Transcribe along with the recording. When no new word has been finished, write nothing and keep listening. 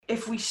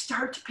if we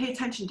start to pay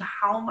attention to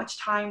how much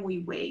time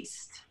we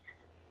waste,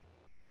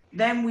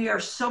 then we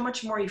are so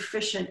much more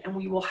efficient and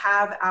we will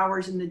have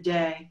hours in the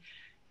day.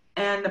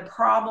 And the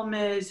problem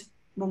is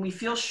when we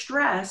feel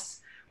stress,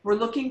 we're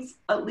looking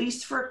at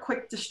least for a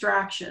quick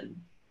distraction.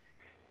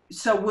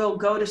 So we'll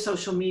go to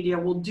social media,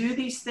 we'll do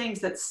these things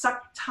that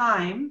suck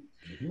time,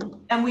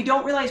 and we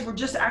don't realize we're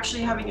just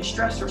actually having a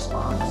stress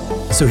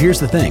response. So here's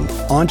the thing,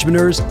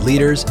 entrepreneurs,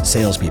 leaders,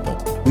 salespeople,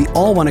 we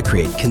all want to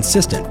create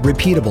consistent,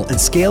 repeatable, and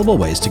scalable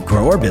ways to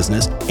grow our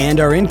business and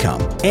our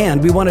income.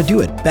 And we want to do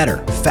it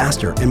better,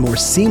 faster, and more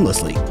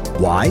seamlessly.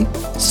 Why?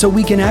 So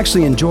we can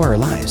actually enjoy our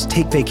lives,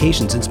 take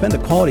vacations, and spend the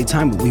quality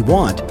time we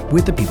want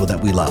with the people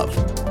that we love.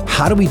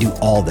 How do we do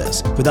all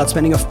this without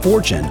spending a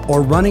fortune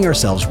or running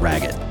ourselves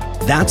ragged?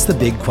 That's the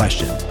big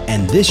question,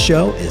 and this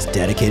show is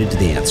dedicated to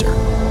the answer.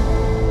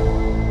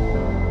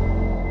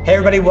 Hey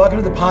everybody,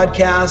 welcome to the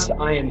podcast.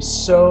 I am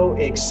so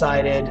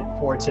excited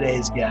for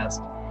today's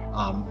guest.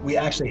 We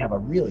actually have a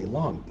really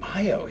long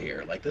bio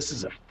here. Like this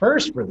is a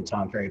first for the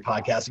Tom Ferry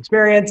podcast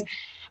experience.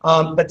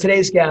 But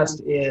today's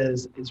guest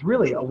is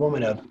really a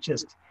woman of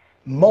just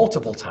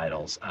multiple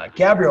titles.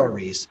 Gabrielle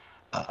Reece,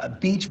 a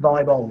beach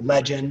volleyball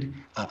legend,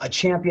 a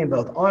champion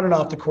both on and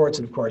off the courts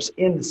and of course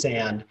in the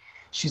sand.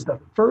 She's the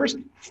first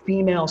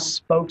female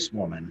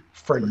spokeswoman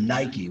for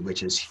Nike,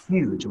 which is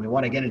huge, and we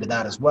want to get into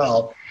that as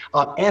well.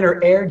 And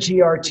her Air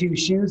GR2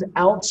 shoes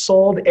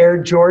outsold Air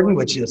Jordan,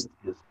 which is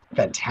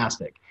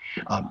fantastic.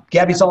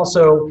 Gabby's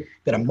also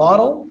been a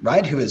model,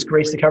 right, who has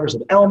graced the covers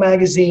of Elle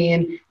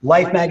magazine,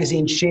 Life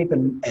magazine, Shape,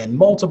 and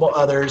multiple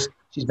others.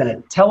 She's been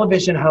a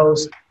television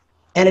host.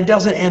 And it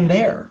doesn't end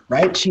there,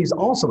 right? She's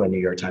also a New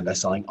York Times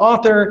bestselling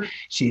author.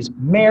 She's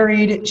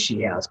married.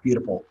 She has a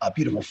beautiful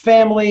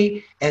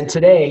family. And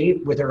today,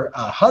 with her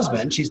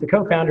husband, she's the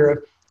co-founder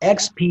of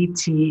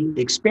XPT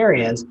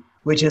Experience,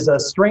 which is a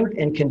strength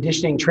and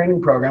conditioning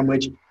training program,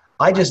 which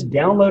I just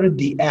downloaded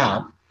the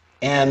app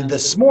and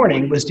this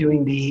morning was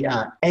doing the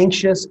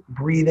anxious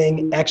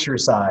breathing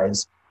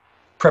exercise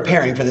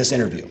preparing for this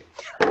interview.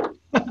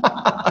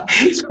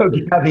 So,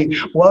 Gabby,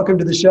 welcome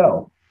to the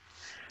show.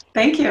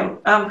 Thank you.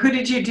 Who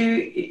did you do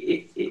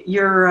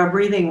your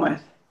breathing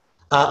with?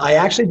 I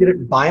actually did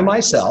it by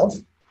myself,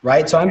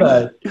 right?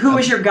 So Who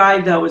was your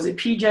guide though? Was it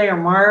PJ or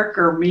Mark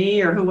or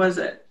me or who was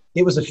it?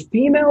 It was a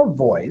female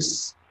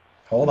voice.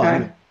 Hold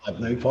on. Let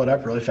me pull it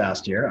up really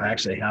fast here. I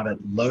actually have it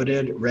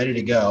loaded, ready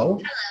to go.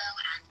 Hello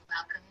and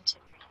welcome to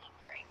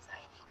Breathing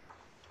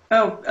for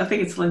Anxiety. Oh, I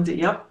think it's Lindsay.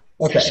 Yep.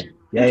 Okay.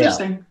 Yeah.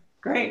 Interesting. Yeah.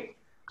 Great.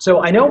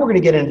 So I know we're going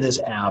to get into this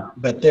app,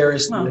 but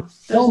there's so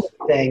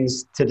many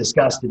things to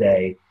discuss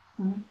today.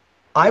 Mm-hmm.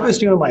 I was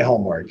doing my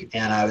homework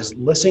and I was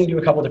listening to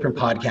a couple different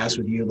podcasts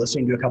with you,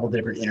 listening to a couple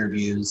different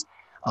interviews.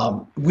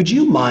 Would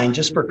you mind,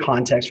 just for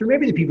context, for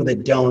maybe the people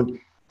that don't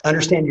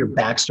understand your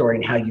backstory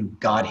and how you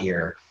got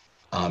here,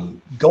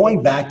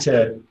 going back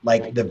to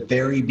like the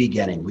very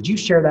beginning, would you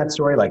share that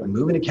story, like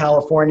moving to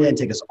California and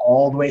take us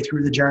all the way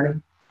through the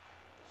journey?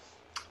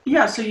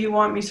 Yeah. So you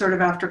want me sort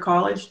of after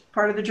college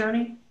part of the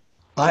journey?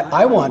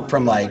 I want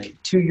from like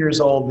 2 years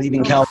old,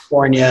 leaving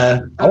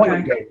California. I want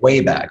to go way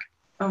back.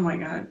 Oh my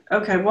God.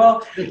 Okay.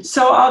 Well,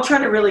 so I'll try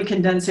to really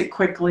condense it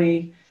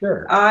quickly.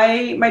 Sure.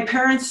 My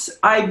parents,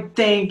 I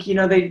think,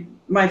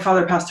 my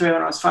father passed away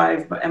when I was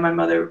 5, and my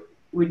mother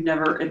would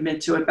never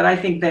admit to it, but I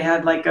think they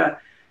had like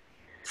a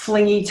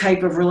flingy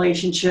type of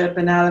relationship.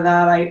 And out of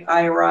that,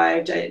 I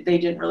arrived. They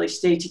didn't really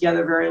stay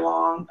together very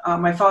long.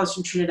 My father's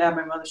from Trinidad.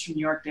 My mother's from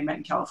New York. They met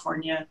in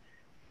California.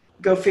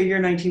 Go figure,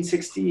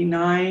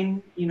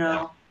 1969,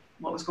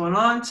 what was going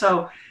on.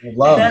 So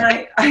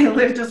then I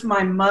lived with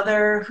my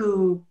mother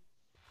who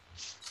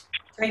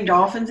trained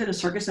dolphins in a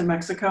circus in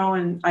Mexico,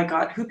 and I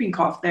got whooping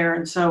cough there.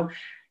 And so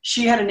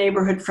she had a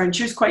neighborhood friend.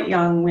 She was quite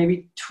young,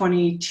 maybe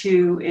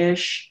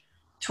 22-ish,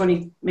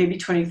 maybe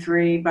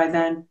 23 by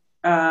then.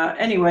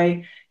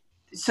 Anyway,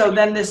 so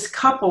then this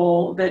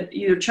couple that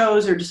either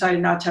chose or decided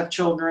not to have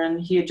children,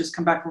 he had just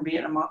come back from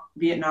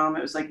Vietnam.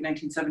 It was like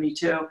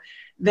 1972.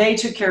 They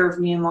took care of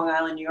me in Long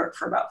Island, New York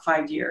for about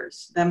 5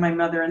 years. Then my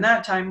mother in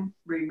that time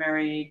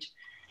remarried,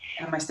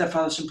 and my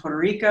stepfather's from Puerto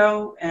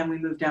Rico, and we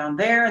moved down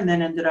there, and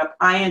then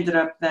I ended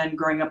up then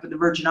growing up in the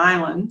Virgin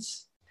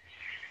Islands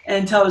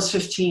until I was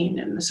 15.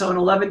 And so in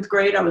 11th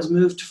grade, I was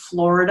moved to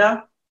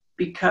Florida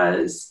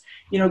because,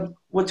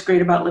 what's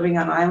great about living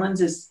on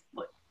islands is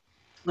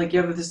like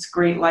you have this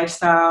great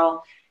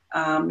lifestyle,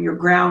 you're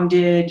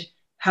grounded.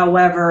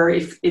 However,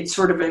 if it's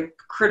sort of a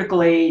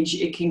critical age,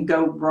 it can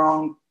go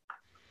wrong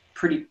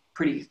pretty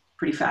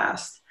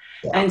fast.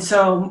 Yeah. And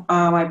so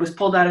I was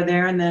pulled out of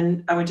there, and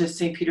then I went to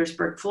St.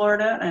 Petersburg,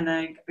 Florida, and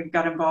I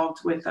got involved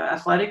with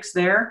athletics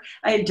there.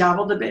 I had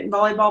dabbled a bit in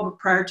volleyball, but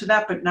prior to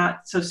that, but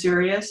not so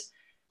serious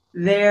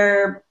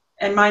there.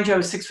 And mind you, I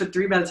was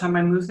 6'3" by the time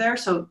I moved there.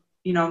 So,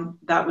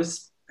 that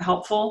was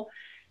helpful.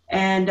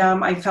 And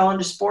I fell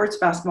into sports,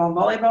 basketball and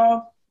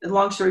volleyball.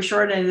 Long story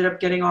short, I ended up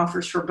getting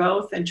offers for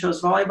both and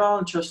chose volleyball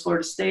and chose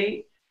Florida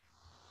State.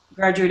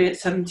 Graduated at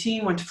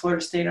 17, went to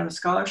Florida State on a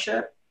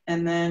scholarship.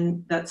 And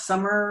then that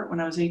summer when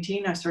I was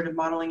 18, I started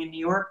modeling in New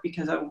York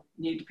because I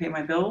needed to pay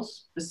my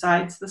bills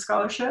besides the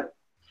scholarship.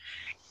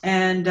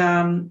 And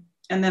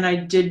then I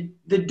did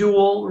the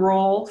dual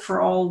role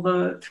for all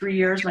the 3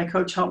 years. My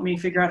coach helped me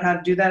figure out how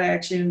to do that. I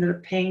actually ended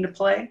up paying to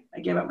play. I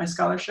gave up my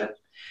scholarship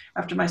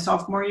after my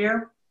sophomore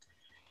year.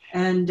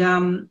 And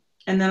then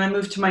I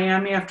moved to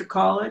Miami after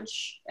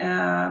college.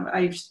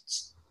 I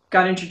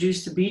got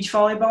introduced to beach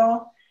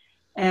volleyball.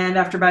 And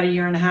after about a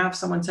year and a half,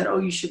 someone said, oh,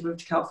 you should move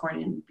to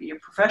California and be a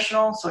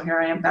professional. So here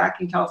I am back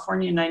in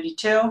California in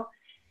 92.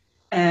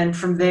 And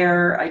from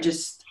there, I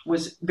just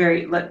was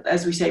very,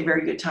 as we say,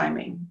 very good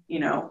timing,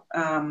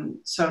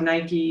 So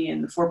Nike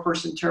and the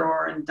 4-person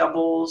tour and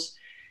doubles.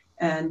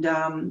 And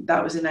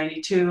that was in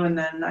 92. And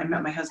then I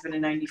met my husband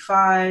in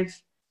 95.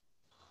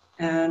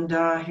 And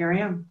here I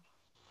am.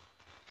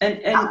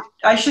 And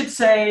I should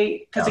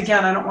say, because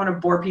again, I don't want to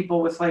bore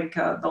people with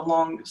the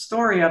long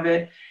story of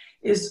it,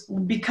 is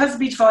because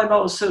beach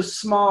volleyball was so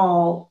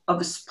small of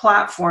a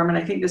platform, and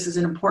I think this is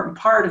an important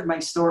part of my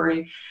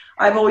story,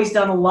 I've always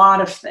done a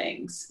lot of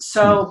things.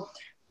 So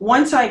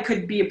once I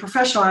could be a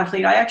professional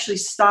athlete, I actually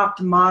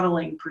stopped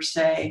modeling per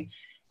se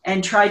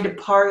and tried to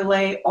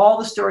parlay all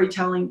the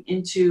storytelling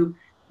into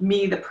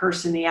me, the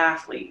person, the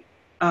athlete.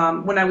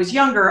 When I was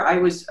younger, I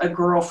was a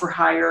girl for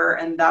hire,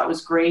 and that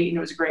was great, and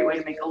it was a great way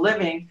to make a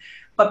living.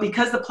 But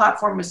because the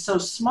platform was so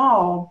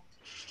small,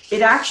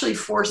 it actually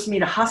forced me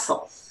to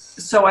hustle.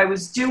 So I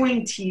was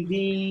doing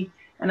TV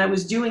and I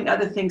was doing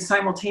other things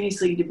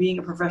simultaneously to being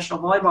a professional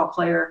volleyball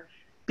player,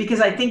 because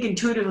I think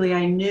intuitively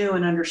I knew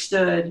and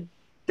understood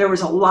there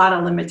was a lot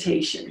of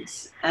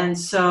limitations. And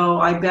so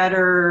I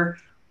better,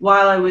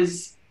 while I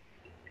was,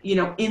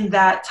 in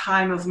that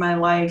time of my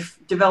life,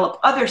 develop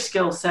other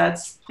skill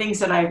sets, things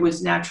that I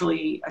was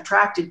naturally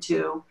attracted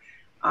to,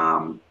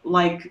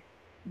 like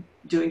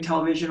doing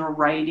television or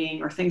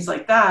writing or things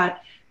like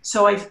that.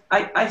 So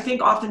I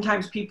think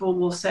oftentimes people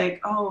will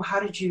say, oh, how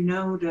did you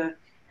know to,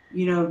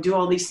 do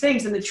all these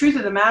things? And the truth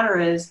of the matter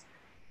is,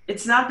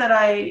 it's not that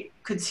I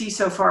could see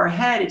so far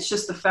ahead. It's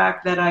just the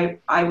fact that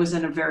I was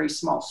in a very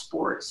small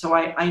sport. So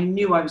I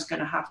knew I was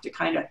going to have to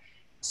kind of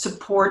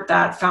support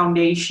that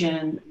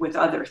foundation with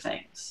other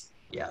things.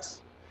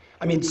 Yes.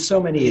 I mean, so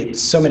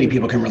many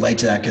people can relate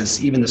to that,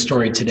 because even the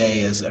story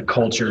today is a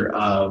culture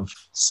of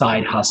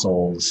side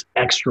hustles,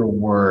 extra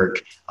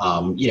work,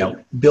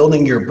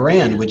 building your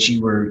brand, which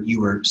you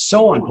were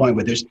so on point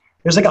with. There's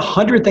like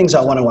 100 things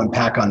I want to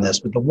unpack on this,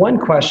 but the one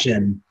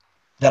question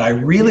that I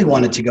really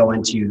wanted to go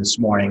into this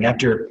morning,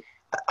 after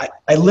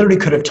I literally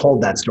could have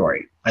told that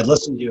story. I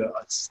listened to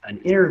an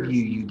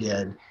interview you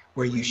did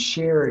where you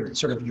shared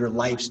sort of your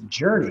life's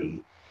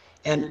journey,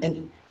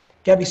 and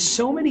Gabby,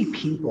 so many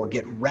people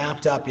get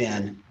wrapped up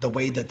in the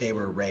way that they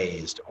were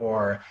raised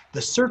or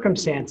the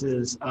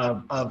circumstances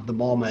of the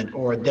moment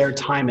or their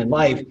time in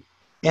life.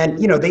 And,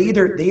 they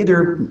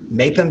either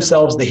make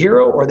themselves the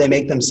hero or they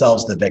make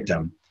themselves the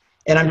victim.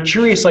 And I'm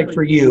curious,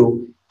 for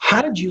you,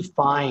 how did you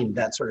find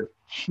that sort of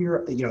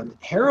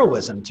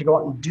heroism to go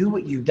out and do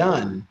what you've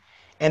done?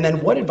 And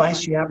then what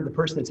advice do you have for the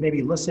person that's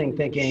maybe listening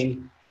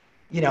thinking,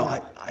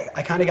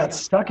 I kind of got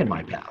stuck in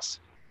my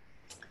past?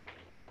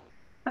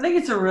 I think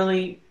it's a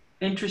really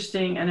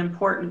interesting and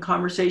important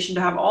conversation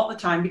to have all the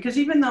time, because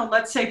even though,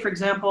 let's say, for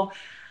example,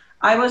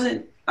 I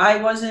wasn't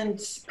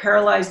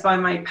paralyzed by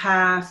my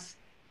path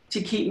to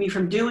keep me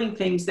from doing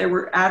things, there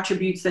were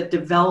attributes that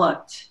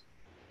developed,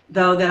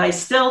 though, that I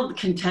still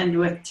contend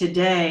with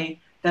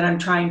today, that I'm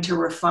trying to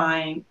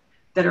refine,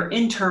 that are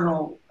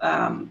internal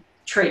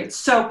traits.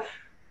 So,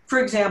 for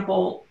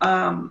example,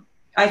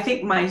 I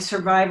think my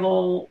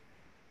survival,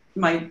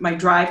 my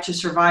drive to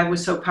survive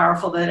was so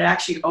powerful that it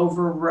actually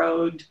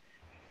overrode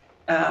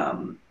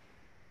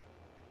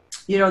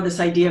this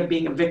idea of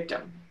being a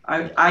victim.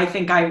 I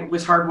think I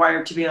was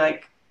hardwired to be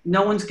like,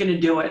 no one's going to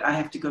do it. I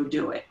have to go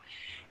do it.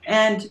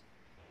 And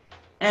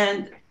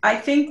I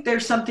think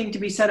there's something to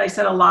be said. I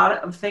said a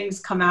lot of things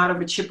come out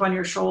of a chip on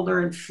your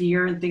shoulder and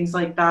fear and things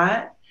like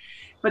that.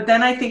 But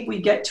then I think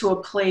we get to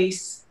a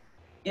place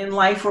in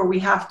life where we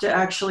have to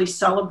actually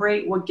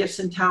celebrate what gifts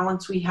and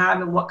talents we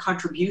have and what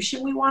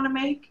contribution we want to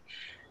make.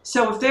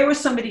 So if there was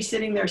somebody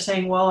sitting there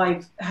saying, well,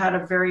 I've had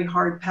a very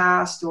hard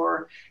past,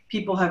 or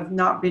people have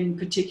not been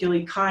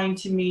particularly kind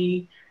to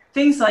me,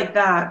 things like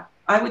that,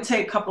 I would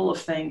say a couple of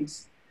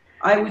things.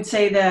 I would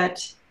say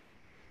that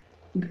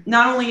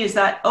not only is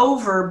that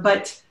over,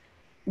 but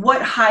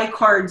what high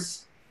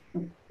cards,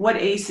 what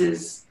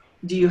aces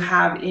do you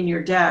have in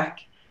your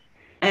deck?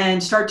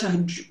 And start to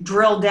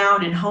drill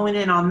down and hone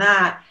in on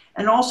that.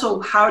 And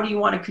also, how do you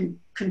want to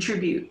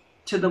contribute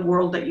to the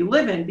world that you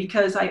live in?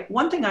 Because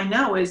one thing I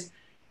know is,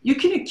 you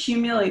can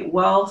accumulate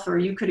wealth, or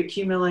you could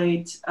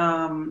accumulate,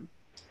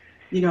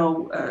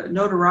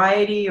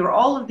 notoriety, or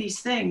all of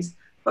these things.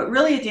 But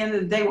really, at the end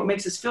of the day, what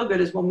makes us feel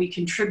good is when we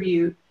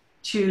contribute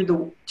to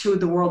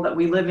the world that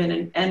we live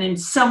in, and in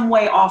some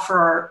way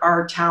offer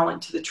our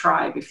talent to the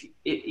tribe,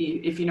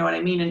 if you know what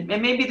I mean.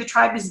 And maybe the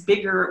tribe is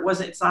bigger.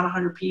 It's not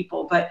 100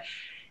 people, but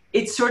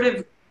it's sort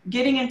of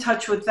getting in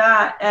touch with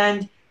that.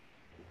 And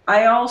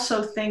I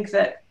also think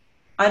that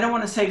I don't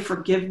want to say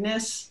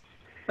forgiveness,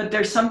 but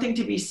there's something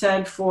to be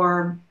said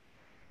for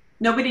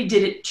nobody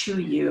did it to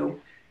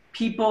you.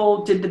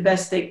 People did the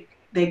best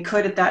they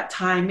could at that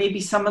time. Maybe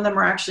some of them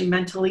are actually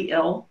mentally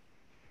ill.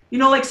 You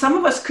know, like some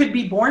of us could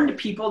be born to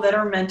people that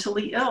are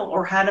mentally ill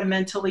or had a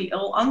mentally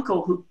ill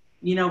uncle who,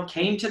 you know,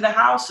 came to the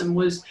house and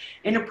was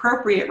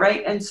inappropriate,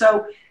 right? And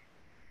so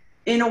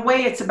in a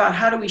way, it's about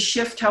how do we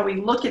shift how we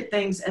look at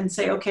things and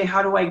say, okay,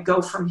 how do I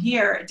go from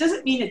here? It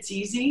doesn't mean it's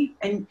easy.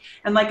 And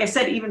like I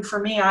said, even for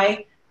me,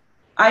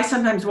 I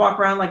sometimes walk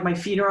around like my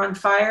feet are on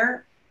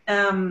fire.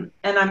 And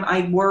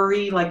I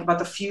worry like about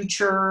the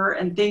future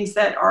and things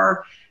that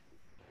are,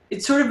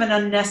 it's sort of an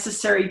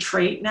unnecessary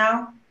trait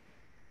now.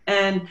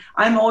 And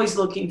I'm always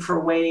looking for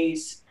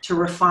ways to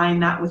refine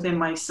that within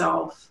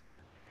myself.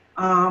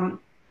 And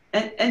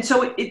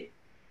so it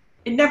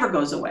never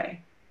goes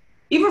away.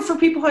 Even for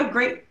people who have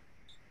great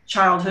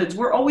childhoods,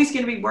 we're always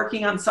going to be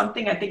working on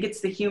something. I think it's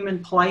the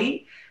human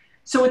plight.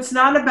 So it's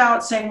not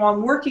about saying, well,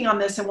 I'm working on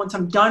this, and once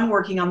I'm done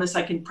working on this,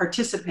 I can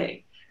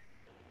participate.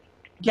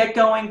 Get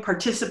going,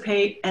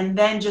 participate, and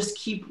then just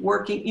keep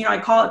working. You know, I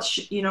call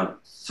it, you know,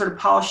 sort of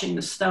polishing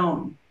the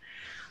stone.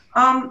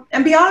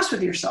 And be honest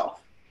with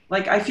yourself.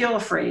 Like, I feel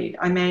afraid.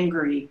 I'm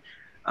angry.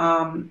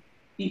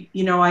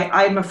 You know,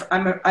 I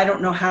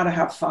don't know how to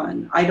have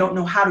fun. I don't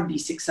know how to be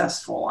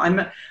successful.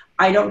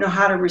 I don't know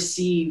how to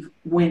receive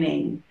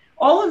winning.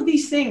 All of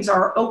these things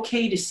are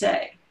okay to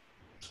say.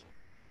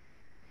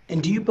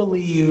 And do you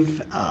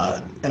believe,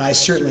 and I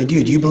certainly do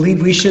you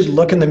believe we should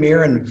look in the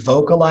mirror and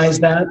vocalize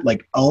that,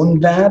 like own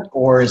that,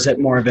 or is it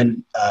more of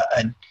an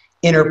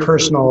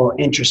interpersonal,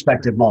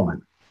 introspective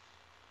moment?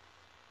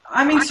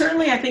 I mean,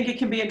 certainly I think it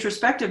can be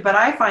introspective, but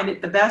I find it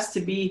the best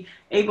to be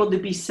able to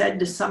be said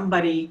to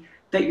somebody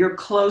that you're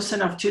close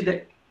enough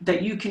to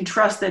that you can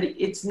trust, that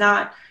it's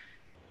not,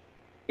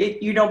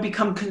 you don't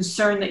become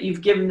concerned that you've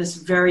given this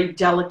very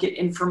delicate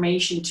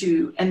information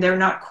to, and they're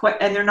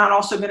not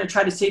also going to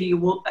try to say to you,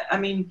 well, I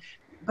mean,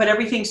 but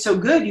everything's so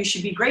good, you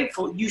should be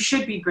grateful. You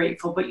should be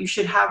grateful, but you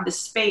should have the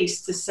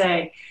space to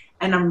say,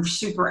 and I'm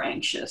super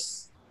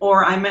anxious,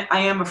 or I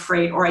am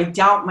afraid, or I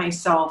doubt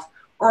myself,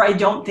 or I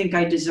don't think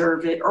I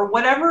deserve it, or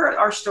whatever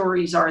our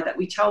stories are that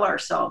we tell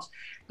ourselves.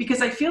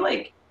 Because I feel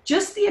like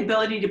just the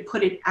ability to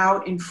put it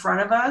out in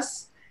front of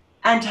us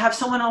and to have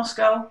someone else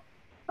go,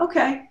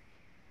 okay.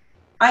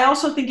 I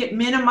also think it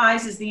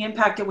minimizes the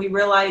impact, and we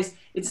realize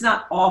it's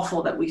not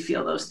awful that we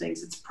feel those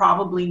things. It's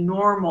probably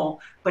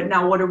normal, but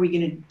now what are we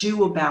going to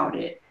do about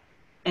it?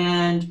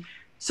 And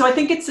so I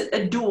think it's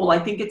a dual. I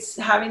think it's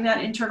having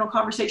that internal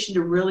conversation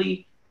to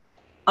really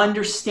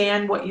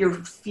understand what you're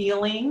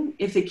feeling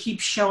if it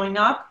keeps showing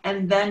up,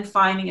 and then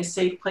finding a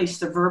safe place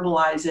to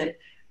verbalize it.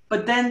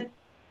 But then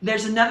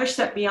there's another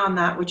step beyond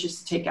that, which is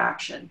to take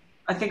action.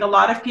 I think a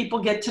lot of people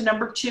get to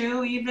number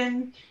 2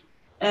 even,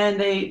 and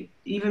they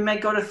even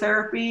might go to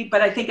therapy.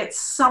 But I think at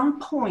some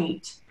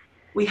point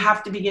we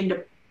have to begin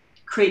to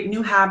create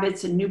new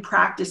habits and new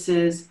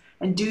practices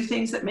and do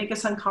things that make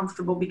us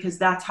uncomfortable, because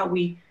that's how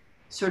we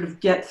sort of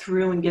get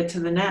through and get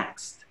to the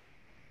next.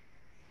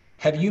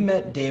 Have you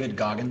met David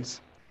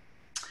Goggins?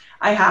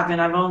 I haven't.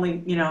 I've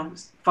only, you know,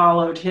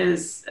 followed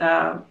his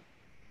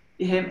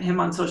him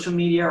on social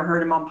media or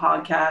heard him on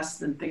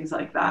podcasts and things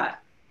like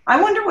that.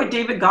 I wonder what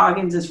David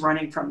Goggins is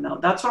running from, though.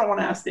 That's what I want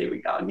to ask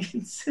David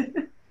Goggins.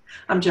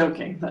 I'm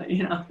joking, but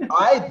you know.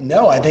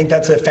 I think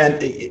that's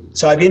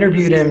so I've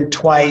interviewed him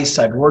twice.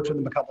 I've worked with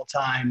him a couple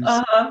times.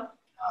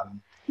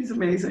 He's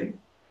amazing.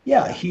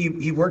 Yeah,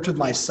 he worked with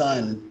my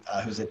son,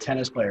 who's a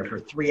tennis player, for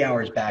 3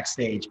 hours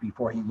backstage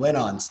before he went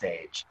on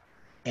stage.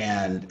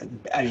 And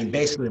I mean,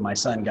 basically my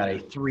son got a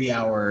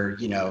 3-hour,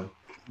 you know,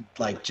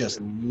 like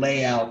just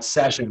layout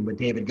session with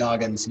David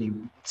Goggins. And he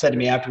said to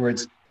me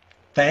afterwards,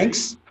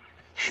 thanks,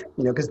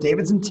 you know, because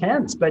David's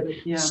intense. But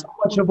so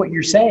much of what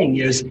you're saying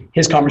is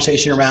his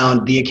conversation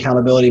around the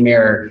accountability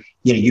mirror.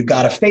 You know, you've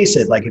got to face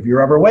it. Like if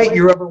you're overweight,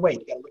 you're overweight.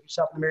 You got to look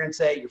yourself in the mirror and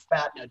say, you're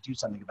fat, now do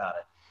something about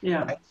it.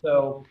 Yeah. Right?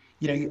 So,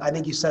 you know, I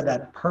think you said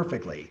that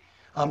perfectly.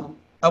 I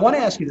want to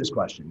ask you this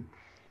question.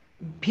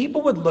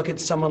 People would look at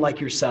someone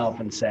like yourself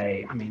and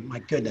say, I mean, my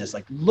goodness,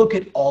 like look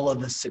at all of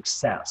the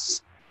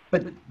success.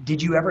 But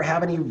did you ever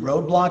have any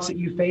roadblocks that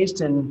you faced?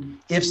 And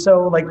if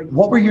so, like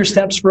what were your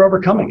steps for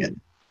overcoming it?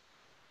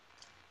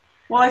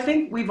 Well, I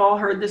think we've all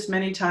heard this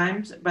many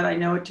times, but I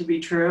know it to be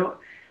true.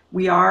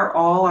 We are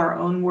all our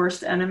own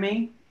worst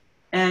enemy.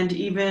 And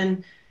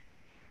even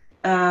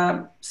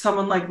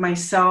someone like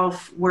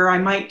myself, where I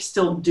might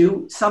still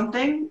do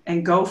something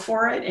and go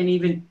for it and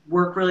even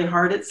work really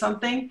hard at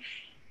something,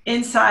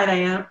 inside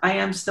I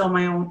am still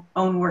my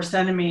own worst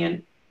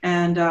enemy.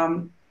 And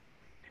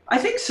I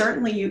think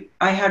certainly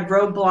I had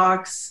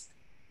roadblocks,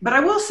 but I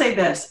will say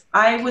this,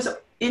 I was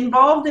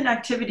involved in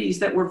activities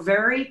that were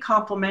very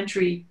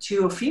complementary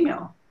to a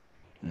female.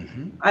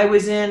 Mm-hmm. I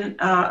was in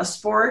a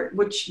sport,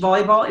 which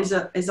volleyball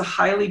is a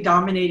highly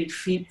dominated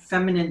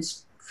feminine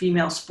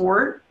female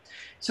sport.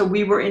 So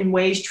we were in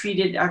ways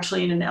treated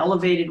actually in an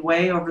elevated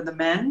way over the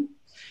men.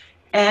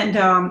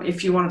 And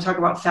if you want to talk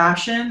about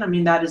fashion, I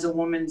mean, that is a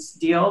woman's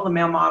deal. The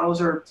male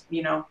models are,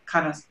 you know,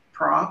 kind of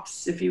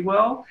props, if you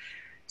will.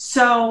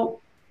 So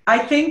I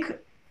think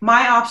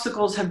my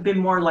obstacles have been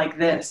more like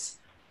this: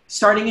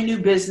 starting a new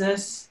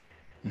business,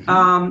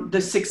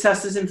 the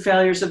successes and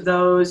failures of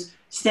those,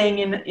 staying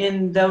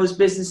in those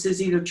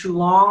businesses either too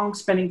long,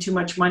 spending too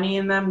much money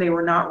in them, they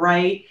were not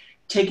right,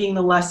 taking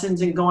the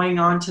lessons and going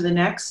on to the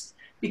next.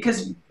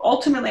 Because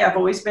ultimately, I've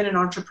always been an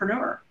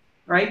entrepreneur,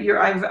 right?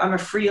 I'm a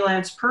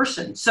freelance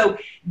person. So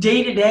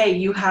day to day,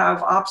 you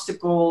have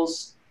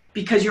obstacles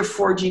because you're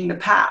forging the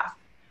path.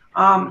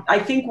 I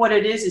think what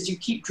it is you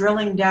keep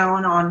drilling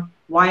down on,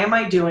 why am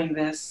I doing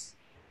this?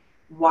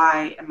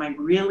 Why am I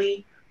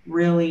really,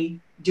 really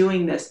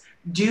doing this?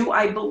 Do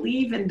I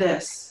believe in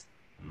this?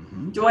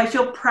 Do I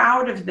feel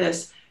proud of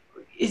this?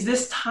 Is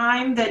this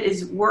time that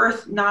is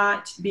worth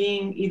not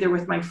being either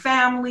with my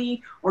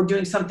family or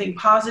doing something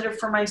positive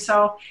for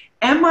myself?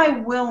 Am I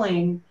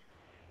willing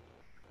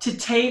to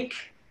take,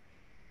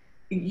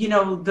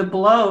 the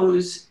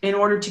blows in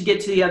order to get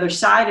to the other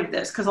side of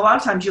this? Because a lot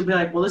of times you'll be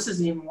like, well, this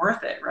isn't even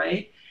worth it,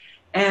 right?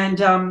 And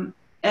then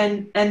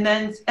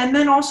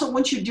also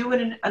once you do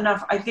it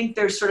enough, I think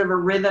there's sort of a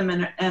rhythm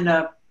and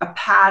a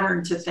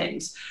pattern to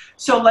things.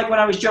 So like when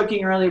I was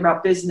joking earlier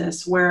about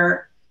business,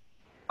 where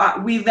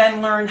we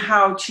then learn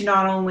how to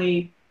not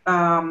only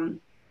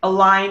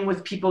align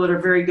with people that are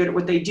very good at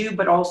what they do,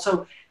 but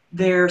also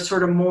their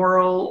sort of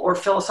moral or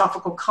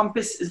philosophical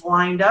compass is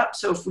lined up.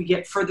 So if we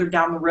get further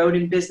down the road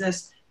in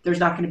business, there's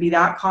not going to be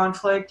that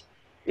conflict.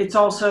 It's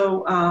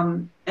also,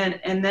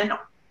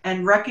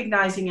 and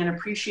recognizing and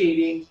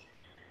appreciating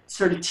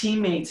sort of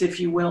teammates, if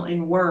you will,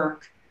 in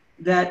work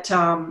that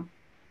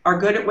are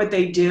good at what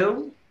they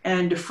do,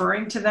 and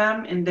deferring to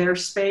them in their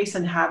space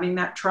and having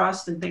that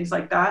trust and things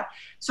like that.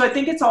 So I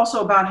think it's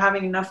also about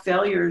having enough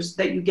failures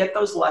that you get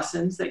those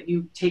lessons that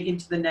you take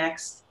into the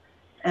next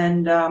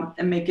and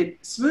make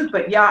it smooth.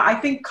 But yeah, I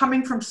think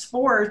coming from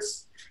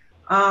sports,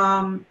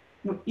 I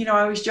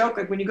always joke,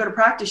 like when you go to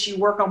practice, you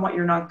work on what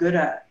you're not good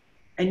at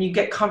and you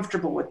get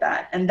comfortable with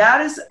that. And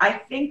that is, I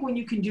think when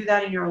you can do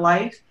that in your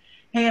life,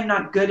 hey, I'm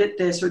not good at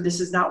this, or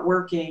this is not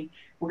working,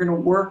 we're going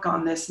to work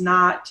on this,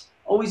 not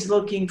always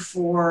looking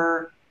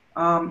for,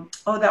 oh,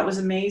 that was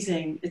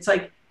amazing. It's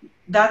like,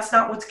 that's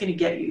not what's going to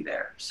get you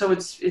there. So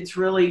it's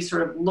really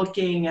sort of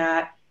looking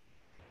at,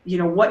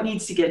 what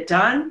needs to get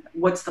done,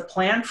 what's the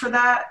plan for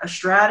that, a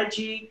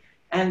strategy,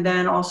 and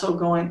then also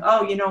going,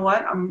 oh, you know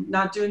what, I'm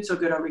not doing so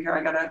good over here,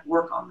 I got to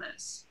work on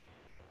this.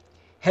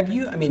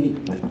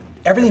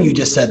 Everything you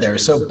just said there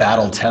is so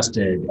battle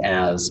tested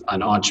as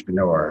an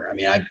entrepreneur.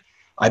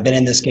 I've been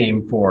in this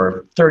game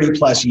for 30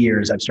 plus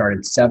years. I've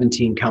started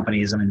 17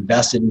 companies. I'm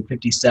invested in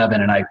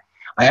 57. And I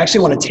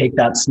actually want to take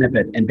that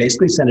snippet and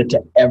basically send it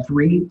to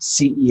every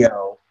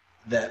CEO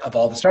of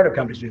all the startup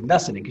companies we've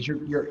invested in, because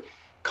you're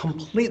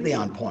completely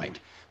on point.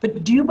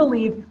 But do you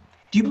believe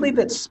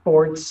that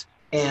sports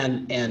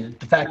and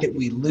the fact that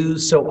we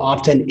lose so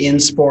often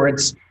in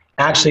sports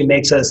actually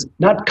makes us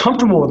not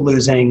comfortable with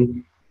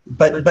losing,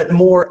 but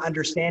more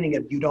understanding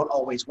of you don't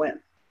always win?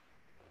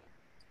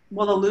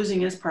 Well, the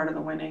losing is part of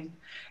the winning.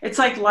 It's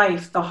like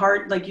life, the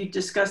heart, like you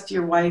discussed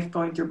your wife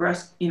going through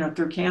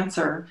through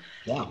cancer.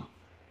 Yeah.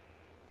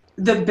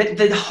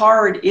 The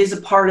hard is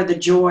a part of the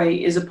joy,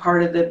 is a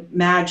part of the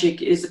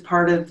magic, is a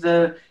part of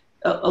the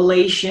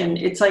elation.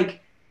 It's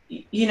like,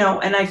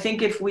 and I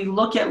think if we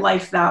look at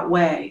life that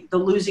way, the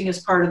losing is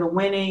part of the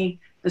winning,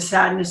 the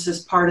sadness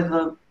is part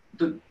of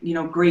the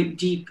great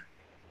deep,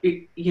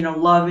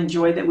 love and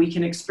joy that we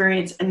can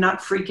experience and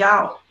not freak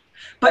out.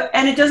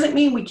 And it doesn't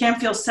mean we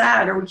can't feel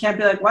sad, or we can't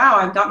be like, wow,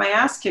 I've got my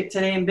ass kicked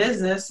today in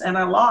business and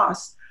I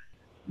lost.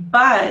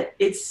 But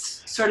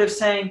it's sort of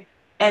saying,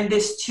 and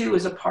this too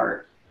is a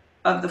part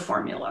of the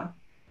formula.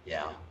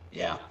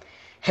 Yeah.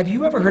 Have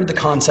you ever heard the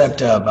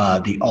concept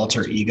of the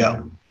alter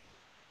ego?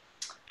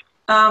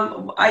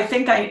 I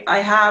think I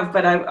have,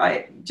 but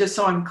I just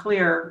so I'm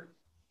clear.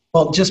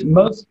 Well, just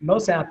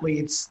most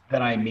athletes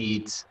that I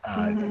meet,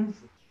 a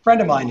friend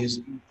of mine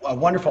who's a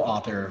wonderful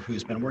author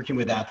who's been working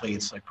with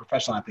athletes, like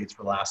professional athletes,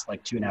 for the last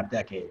 2.5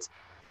 decades,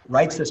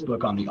 writes this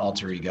book on the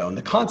alter ego. And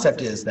the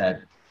concept is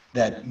that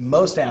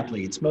most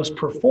athletes, most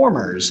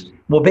performers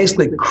will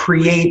basically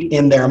create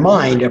in their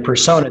mind a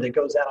persona that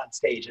goes out on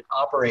stage and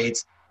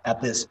operates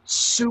at this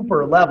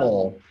super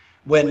level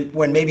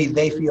when maybe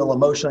they feel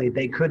emotionally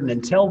they couldn't,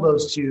 until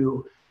those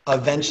two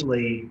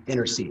eventually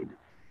intercede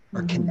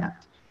or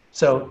connect.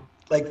 So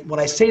when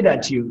I say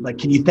that to you,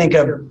 can you think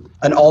of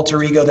an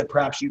alter ego that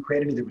perhaps you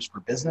created, either it was for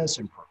business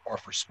or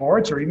for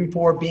sports or even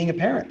for being a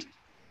parent?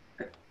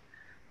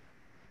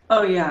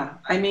 Oh yeah.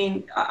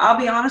 I'll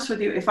be honest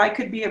with you. If I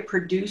could be a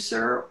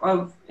producer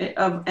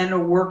and a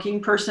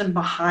working person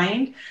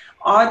behind,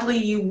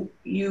 oddly,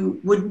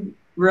 you wouldn't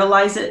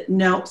realize it.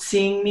 No,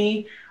 seeing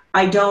me,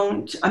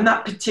 I'm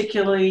not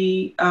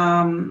particularly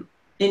in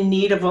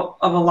need of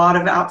a lot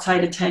of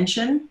outside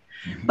attention.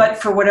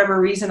 But for whatever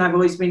reason, I've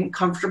always been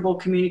comfortable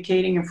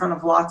communicating in front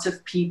of lots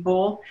of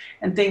people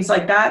and things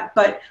like that.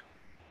 But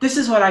this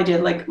is what I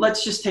did.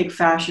 Let's just take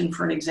fashion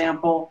for an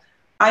example.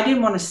 I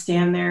didn't want to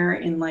stand there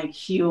in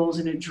heels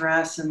and a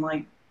dress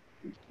and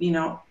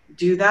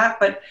do that.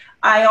 But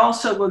I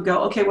also would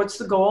go, okay, what's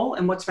the goal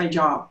and what's my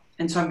job?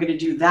 And so I'm going to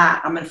do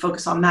that. I'm going to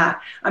focus on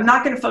that. I'm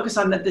not going to focus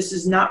on that this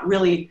is not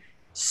really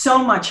so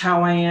much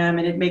how I am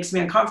and it makes me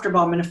uncomfortable.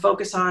 I'm going to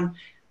focus on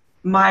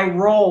my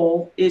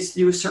role is to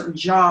do a certain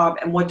job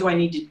and what do I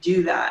need to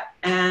do that.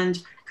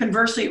 And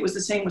conversely, it was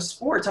the same with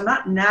sports. I'm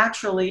not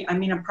naturally,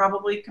 I'm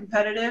probably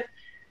competitive,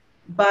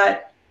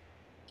 but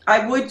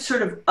I would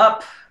sort of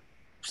up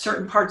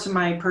certain parts of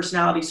my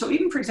personality. So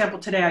even, for example,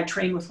 today I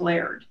train with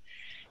Laird.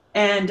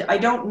 And I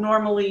don't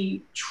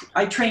normally,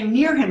 I train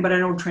near him, but I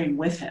don't train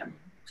with him.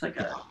 It's like,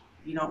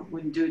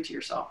 wouldn't do it to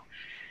yourself.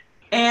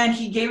 And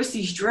he gave us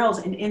these drills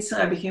and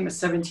instantly I became a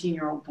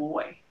 17-year-old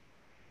boy.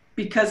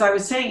 Because I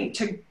was saying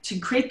to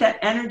create that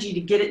energy to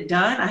get it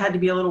done, I had to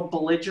be a little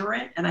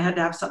belligerent and I had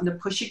to have something to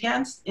push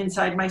against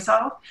inside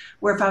myself.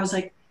 Where if I was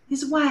like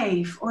his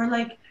wife or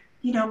like,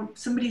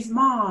 somebody's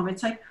mom,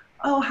 it's like,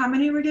 oh, how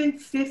many were doing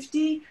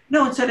 50?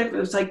 No, instead of, it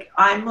was like,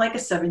 I'm like a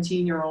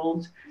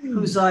 17-year-old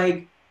who's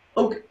like,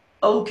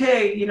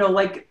 okay,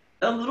 like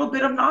a little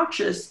bit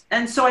obnoxious.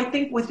 And so I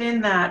think within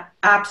that,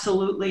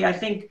 absolutely, I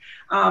think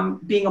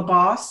being a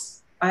boss,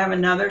 I have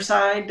another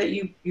side that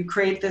you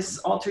create this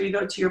alter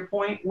ego, to your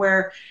point,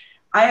 where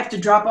I have to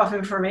drop off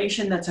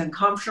information that's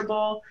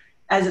uncomfortable.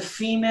 As a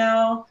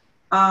female,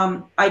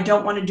 I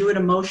don't want to do it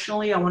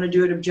emotionally. I want to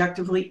do it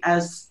objectively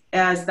as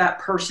that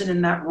person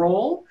in that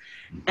role.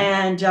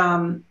 And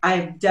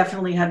I've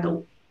definitely had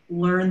to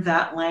learn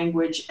that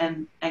language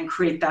and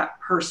create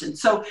that person.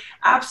 So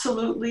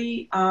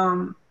absolutely,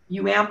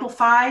 you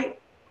amplify.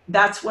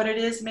 That's what it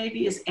is,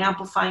 maybe, is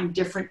amplifying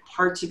different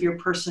parts of your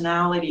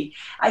personality.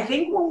 I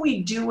think when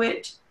we do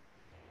it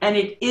and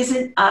it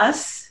isn't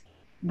us,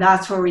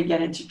 that's where we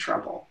get into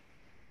trouble.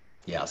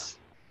 Yes.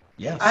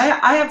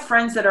 I have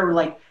friends that are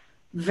like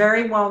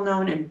very well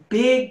known and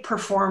big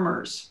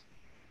performers,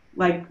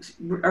 like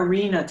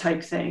arena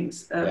type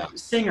things,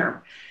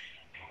 singer.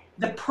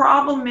 The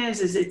problem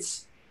is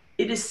it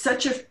is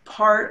such a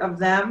part of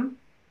them,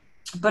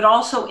 but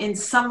also in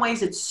some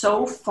ways it's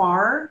so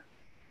far.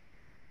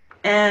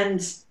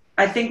 And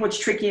I think what's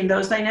tricky in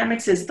those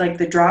dynamics is like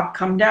the drop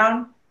come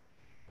down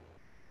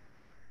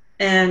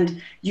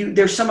and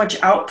there's so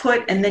much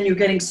output and then you're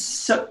getting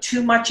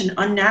too much an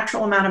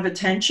unnatural amount of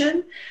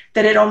attention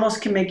that it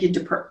almost can make you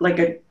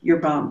you're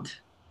bummed.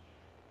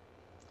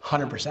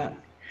 100%.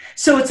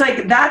 So it's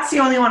like, that's the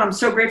only one I'm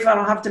so grateful I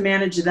don't have to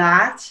manage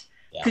that.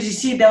 Because you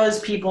see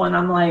those people and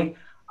I'm like,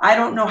 I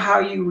don't know how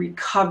you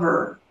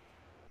recover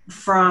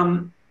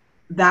from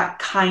that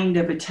kind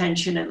of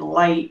attention and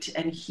light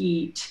and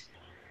heat.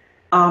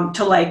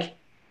 To like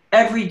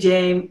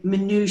everyday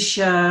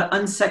minutia,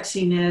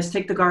 unsexiness,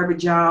 take the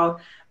garbage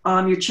out.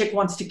 Your chick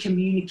wants to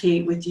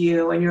communicate with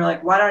you and you're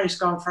like, why don't I just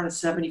go in front of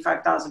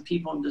 75,000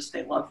 people and just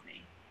they love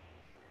me?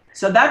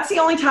 So that's the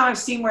only time I've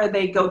seen where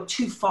they go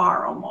too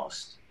far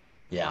almost.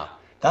 Yeah,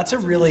 that's a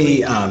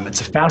really,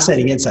 it's a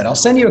fascinating insight. I'll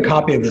send you a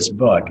copy of this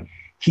book.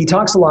 He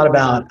talks a lot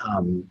about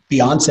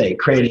Beyonce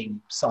creating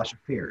Sasha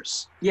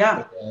Fierce.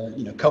 Yeah.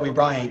 Kobe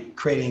Bryant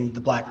creating the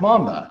Black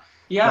Mamba.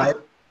 Yeah. Right?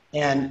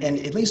 And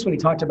at least when he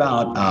talked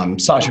about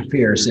Sasha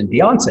Fierce and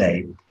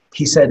Beyonce,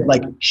 he said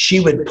like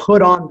she would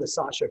put on the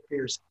Sasha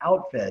Fierce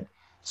outfit.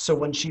 So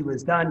when she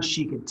was done,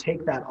 she could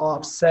take that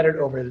off, set it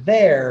over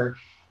there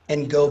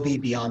and go be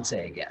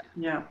Beyonce again.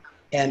 Yeah.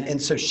 And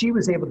so she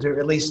was able to,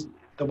 at least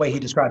the way he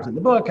describes it in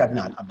the book, I've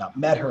not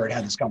met her and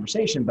had this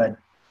conversation, but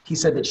he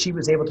said that she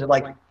was able to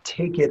like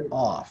take it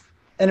off.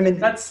 And I mean,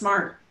 that's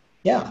smart.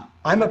 Yeah.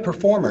 I'm a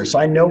performer. So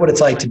I know what it's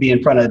like to be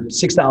in front of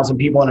 6,000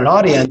 people in an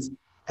audience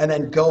and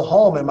then go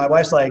home and my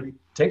wife's like,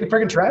 take the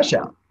freaking trash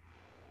out.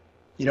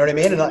 You know what I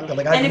mean? And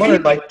I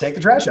learned like, take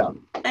the trash out.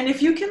 And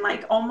if you can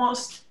like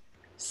almost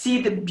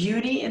see the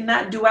beauty in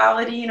that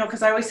duality,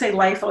 because I always say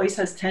life always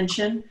has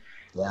tension.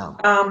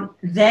 Yeah.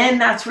 Then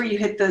that's where you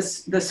hit the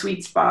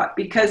sweet spot,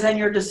 because then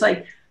you're just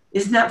like,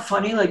 isn't that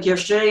funny? Like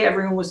yesterday,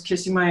 everyone was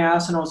kissing my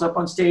ass and I was up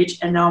on stage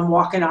and now I'm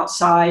walking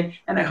outside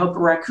and I hope a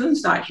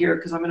raccoon's not here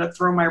because I'm going to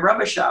throw my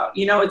rubbish out.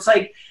 It's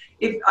like,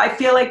 I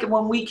feel like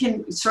when we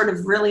can sort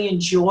of really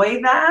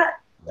enjoy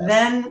that,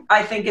 then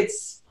I think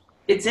it's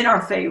in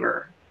our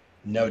favor.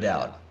 No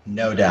doubt.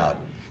 No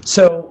doubt.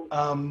 So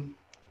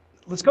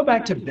let's go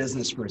back to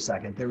business for a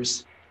second. There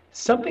was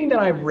something that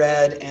I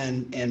read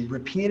and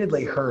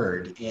repeatedly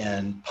heard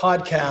in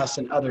podcasts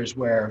and others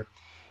where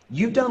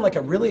you've done like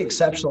a really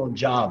exceptional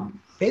job,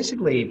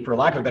 basically, for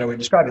lack of a better way to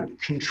describe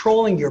it,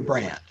 controlling your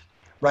brand,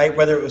 right?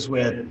 Whether it was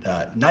with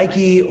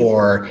Nike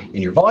or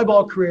in your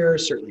volleyball career,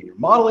 certainly your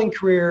modeling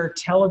career,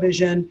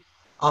 television.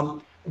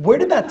 Where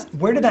did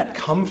that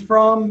come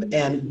from,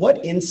 and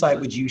what insight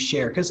would you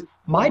share? Because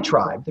my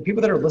tribe, the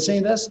people that are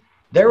listening to this,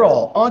 they're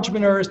all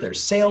entrepreneurs, they're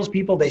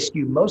salespeople, they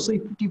skew mostly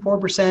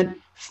 54%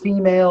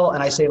 female.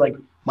 And I say like,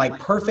 my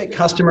perfect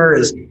customer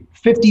is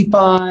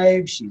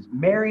 55, she's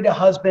married a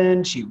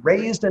husband, she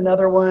raised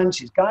another one,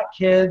 she's got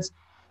kids,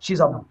 she's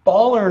a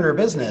baller in her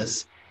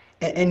business.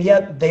 And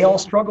yet they all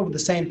struggle with the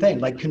same thing,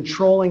 like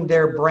controlling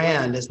their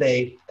brand as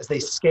they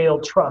scale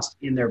trust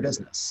in their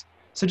business.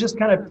 So just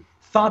kind of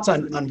thoughts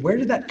on where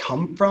did that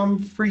come from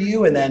for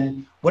you? And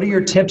then what are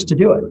your tips to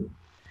do it?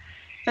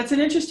 That's an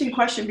interesting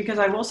question, because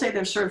I will say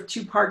there's sort of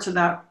two parts of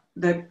that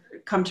that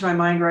come to my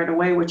mind right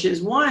away, which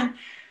is one,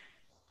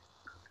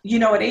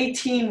 at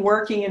 18,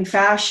 working in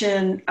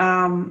fashion,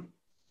 and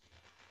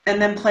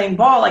then playing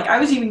ball, like I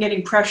was even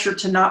getting pressure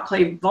to not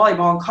play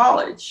volleyball in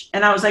college.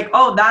 And I was like,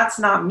 oh, that's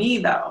not me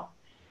though.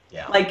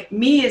 Yeah. Like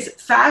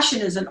fashion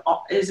is an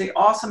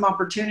awesome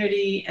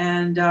opportunity.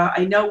 And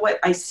I know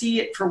I see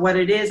it for what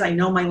it is. I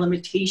know my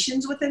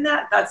limitations within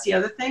that. That's the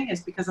other thing,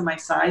 is because of my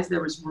size,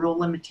 there was real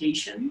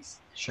limitations.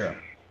 Sure.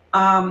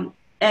 And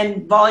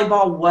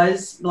volleyball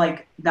was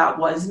like, that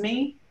was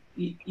me,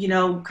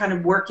 kind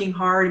of working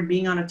hard and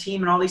being on a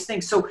team and all these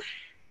things. So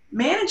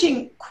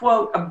managing,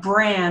 quote, a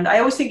brand, I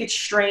always think it's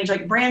strange.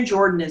 Like Brand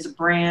Jordan is a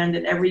brand,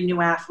 and every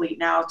new athlete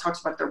now talks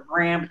about their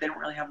brand, but they don't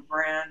really have a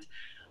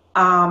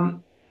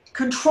brand.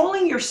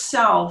 Controlling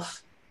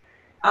yourself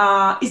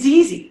is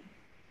easy.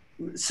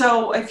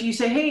 So if you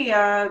say, hey,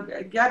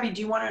 Gabby, do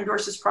you want to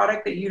endorse this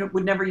product that you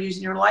would never use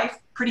in your life?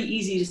 Pretty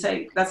easy to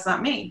say, that's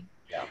not me.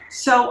 Yeah.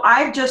 So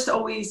I've just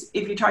always,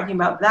 if you're talking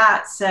about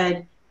that,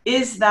 said,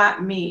 is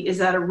that me? Is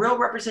that a real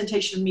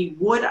representation of me?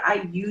 Would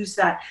I use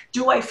that?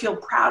 Do I feel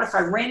proud if I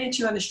ran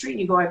into you on the street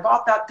and you go, I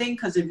bought that thing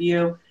because of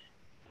you?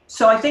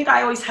 So I think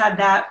I always had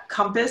that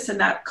compass, and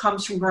that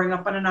comes from growing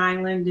up on an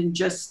island and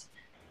just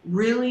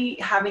really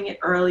having it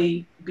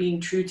early, being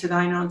true to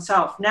thine own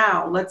self.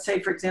 Now, let's say,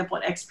 for example,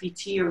 at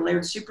XPT or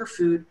Laird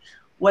Superfood,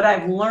 what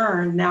I've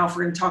learned now, if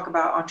we're going to talk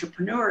about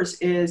entrepreneurs,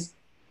 is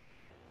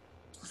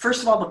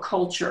first of all, the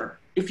culture.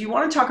 If you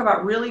want to talk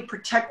about really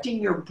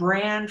protecting your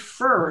brand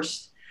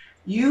first,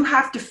 you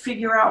have to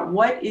figure out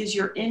what is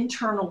your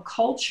internal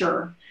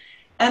culture.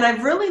 And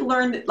I've really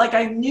learned that, like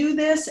I knew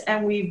this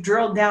and we've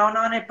drilled down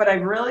on it, but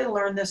I've really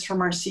learned this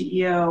from our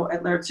CEO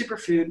at Laird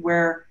Superfood,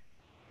 where,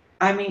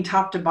 I mean,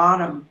 top to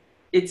bottom,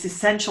 it's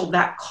essential,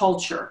 that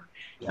culture.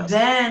 Yes.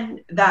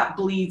 Then that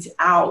bleeds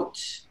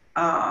out.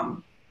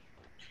 And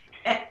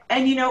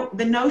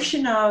the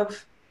notion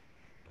of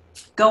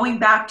going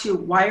back to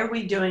why are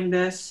we doing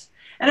this?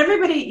 And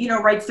everybody,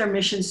 writes their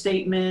mission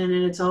statement,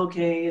 and it's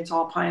okay, it's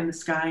all pie in the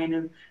sky,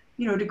 and,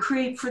 to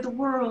create for the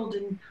world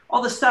and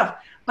all this stuff.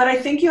 But I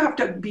think you have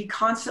to be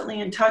constantly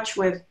in touch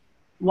with,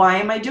 why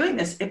am I doing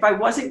this? If I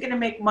wasn't going to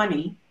make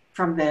money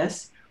from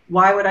this,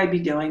 why would I be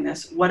doing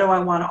this? What do I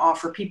want to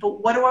offer people?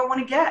 What do I want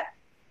to get?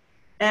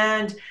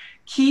 And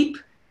keep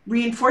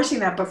reinforcing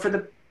that. But for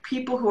the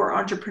people who are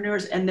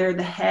entrepreneurs and they're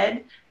the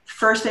head,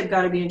 first they've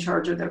got to be in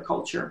charge of their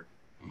culture.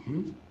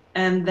 Mm-hmm.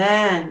 And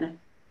then,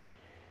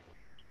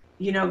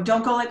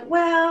 don't go like,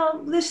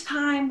 well, this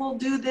time we'll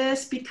do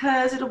this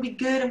because it'll be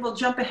good and we'll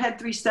jump ahead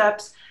 3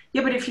 steps.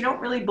 Yeah, but if you don't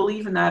really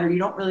believe in that, or you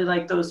don't really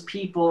like those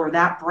people or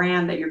that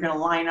brand that you're going to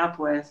line up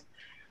with,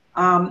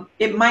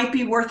 it might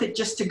be worth it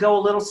just to go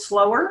a little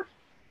slower,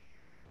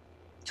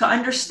 to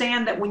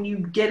understand that when you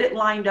get it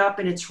lined up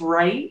and it's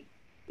right,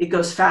 it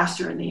goes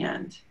faster in the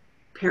end,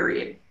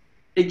 period.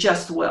 It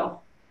just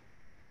will.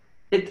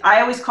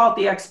 I always call it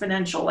the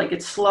exponential. Like,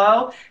 it's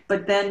slow,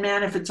 but then,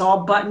 man, if it's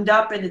all buttoned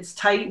up and it's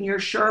tight and you're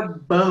sure,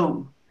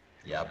 boom.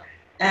 Yep.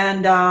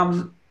 And,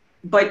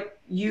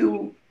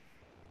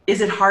 is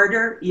it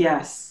harder?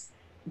 Yes.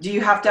 Do you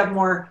have to have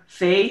more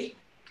faith?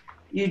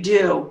 You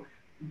do.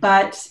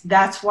 But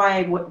that's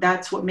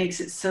what makes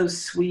it so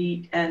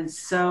sweet and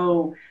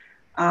so,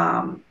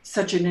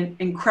 such an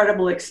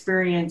incredible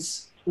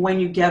experience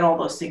when you get all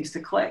those things to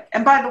click.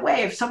 And by the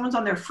way, if someone's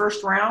on their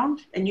first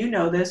round, and you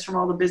know this from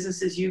all the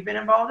businesses you've been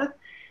involved with,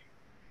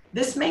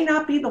 this may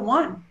not be the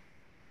one.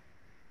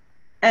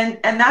 And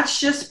that's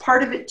just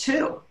part of it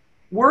too.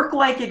 Work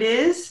like it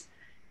is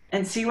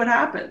and see what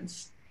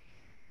happens.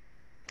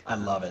 I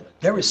love it.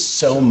 There was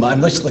so much.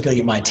 I'm just looking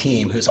at my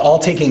team who's all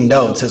taking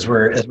notes as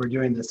we're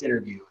doing this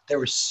interview. There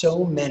were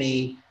so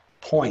many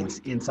points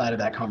inside of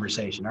that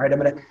conversation. All right,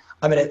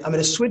 I'm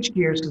gonna switch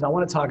gears because I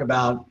want to talk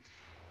about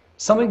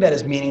something that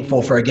is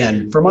meaningful for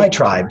my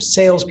tribe: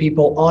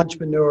 salespeople,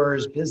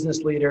 entrepreneurs, business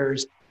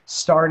leaders,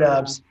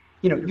 startups.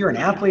 You're an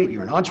athlete,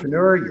 you're an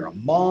entrepreneur, you're a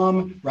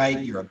mom, right?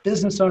 You're a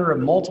business owner of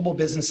multiple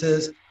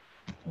businesses.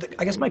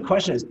 I guess my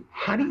question is,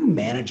 how do you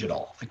manage it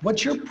all? Like,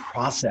 what's your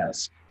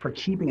process for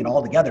keeping it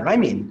all together? And I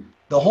mean,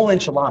 the whole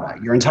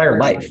enchilada, your entire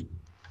life.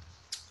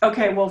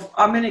 Okay, well,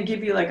 I'm going to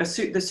give you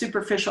the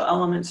superficial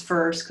elements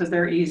first because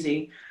they're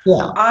easy.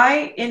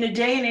 Yeah. In a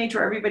day and age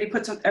where everybody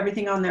puts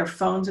everything on their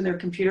phones and their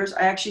computers,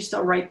 I actually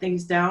still write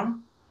things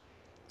down.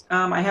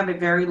 I have a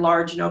very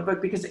large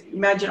notebook because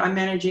imagine I'm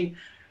managing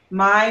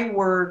my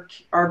work,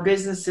 our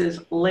businesses,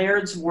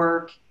 Laird's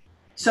work.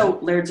 So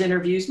Laird's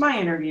interviews, my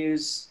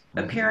interviews,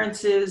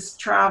 appearances,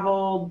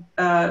 travel,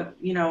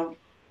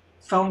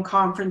 phone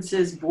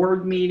conferences,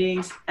 board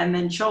meetings, and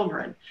then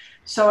children.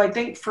 So I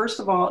think first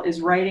of all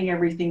is writing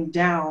everything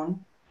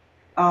down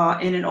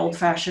in an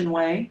old-fashioned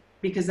way,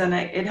 because then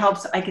it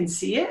helps, I can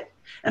see it,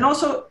 and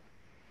also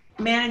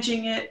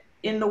managing it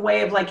in the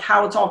way of like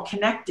how it's all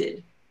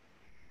connected.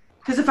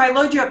 Because if I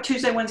load you up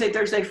Tuesday, Wednesday,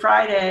 Thursday,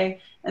 Friday,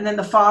 and then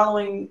the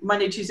following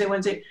Monday, Tuesday,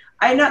 Wednesday,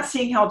 I'm not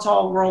seeing how it's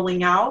all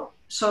rolling out.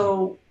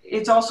 So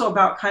it's also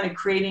about kind of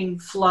creating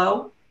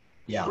flow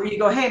Yeah. where you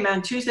go, hey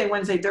man, Tuesday,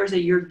 Wednesday, Thursday,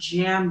 you're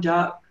jammed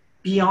up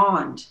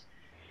beyond.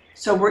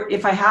 So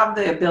if I have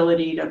the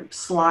ability to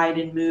slide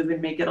and move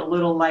and make it a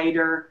little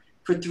lighter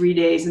for 3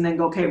 days and then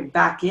go, okay,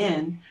 back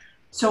in.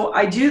 So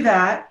I do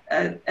that.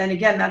 And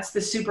again, that's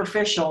the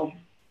superficial.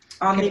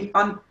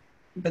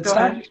 But Go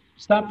ahead.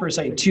 stop for a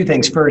second. Two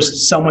things.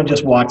 First, someone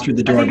just walked through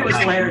the door. I think it was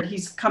behind you. Laird.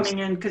 He's coming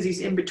in because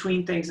he's in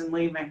between things and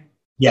leaving.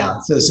 Yeah,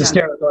 so it's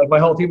hysterical. Like my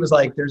whole team was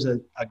like, there's a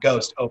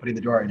ghost opening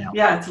the door right now.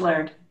 Yeah, it's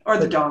Laird. Or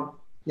the dog.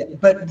 Yeah,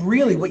 but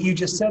really what you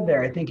just said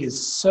there, I think is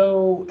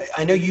so,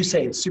 I know you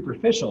say it's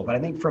superficial, but I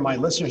think for my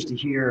listeners to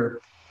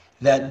hear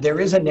that there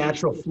is a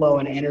natural flow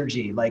and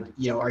energy. Like,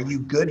 are you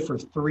good for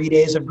 3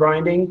 days of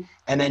grinding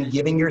and then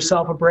giving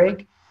yourself a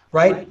break,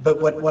 right?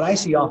 But what I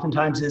see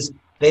oftentimes is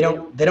they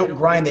don't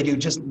grind. They do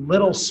just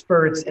little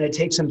spurts, and it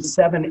takes them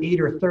 7, 8,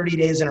 or 30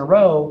 days in a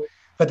row,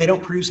 but they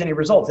don't produce any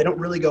results. They don't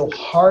really go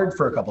hard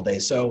for a couple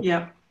days. So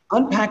yeah,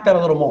 unpack that a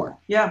little more.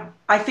 Yeah,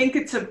 I think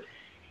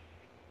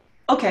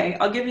okay,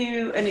 I'll give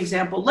you an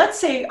example. Let's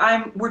say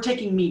we're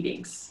taking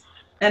meetings,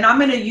 and I'm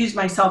going to use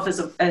myself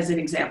as an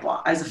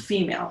example, as a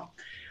female.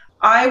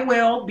 I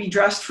will be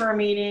dressed for a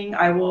meeting.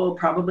 I will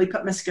probably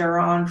put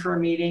mascara on for a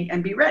meeting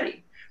and be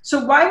ready.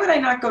 So why would I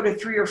not go to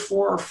 3 or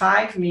 4 or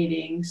 5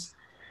 meetings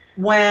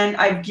when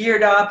I've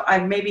geared up,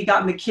 I've maybe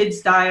gotten the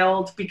kids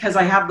dialed because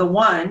I have the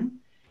one,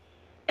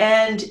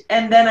 and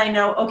then I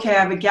know, okay, I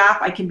have a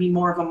gap. I can be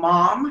more of a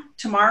mom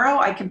tomorrow.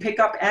 I can pick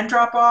up and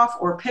drop off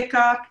or pick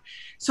up.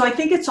 So I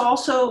think it's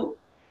also,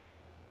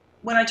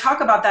 when I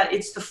talk about that,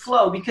 it's the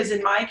flow, because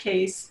in my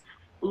case,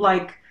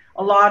 like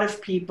a lot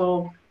of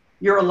people,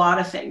 you're a lot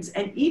of things.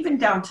 And even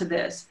down to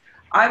this,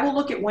 I will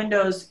look at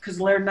windows,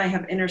 because Laird and I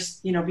have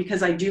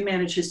because I do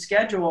manage his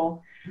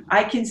schedule,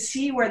 I can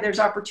see where there's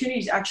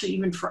opportunities actually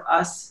even for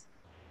us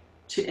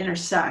to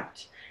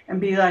intersect and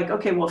be like,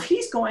 okay, well, if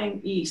he's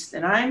going east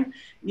and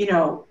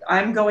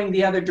I'm going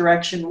the other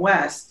direction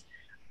west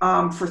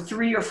for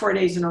 3 or 4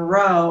 days in a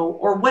row,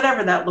 or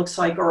whatever that looks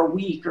like, or a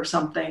week or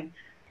something,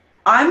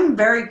 I'm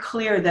very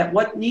clear that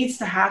what needs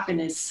to happen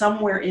is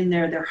somewhere in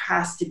there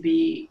has to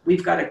be,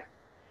 we've got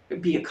to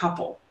be a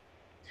couple.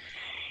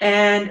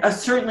 And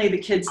certainly the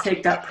kids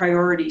take that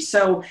priority.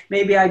 So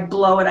maybe I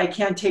blow it. I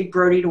can't take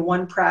Brody to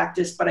one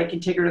practice, but I can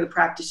take her to the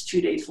practice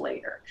 2 days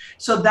later.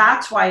 So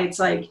that's why it's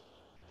like,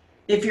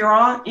 if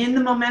you're in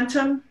the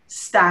momentum,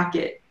 stack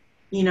it,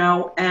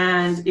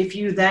 and if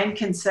you then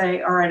can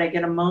say, all right, I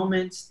get a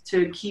moment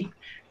to keep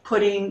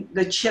putting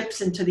the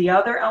chips into the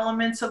other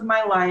elements of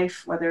my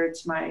life, whether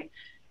it's my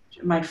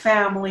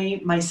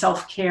family, my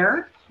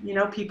self-care.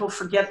 People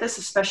forget this,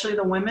 especially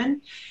the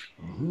women.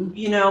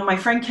 Mm-hmm. My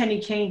friend Kenny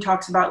Kane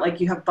talks about,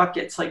 like, you have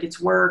buckets, like it's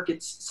work,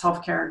 it's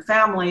self-care and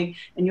family,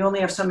 and you only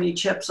have so many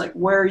chips. Like,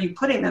 where are you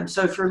putting them?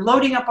 So if you're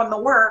loading up on the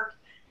work,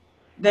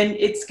 then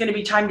it's going to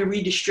be time to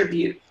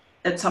redistribute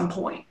at some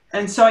point.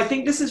 And so I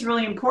think this is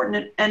really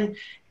important. And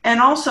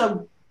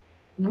also,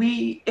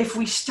 if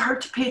we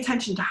start to pay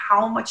attention to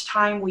how much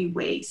time we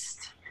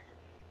waste,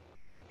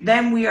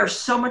 then we are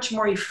so much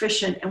more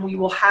efficient, and we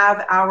will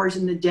have hours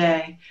in the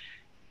day.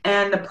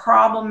 And the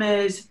problem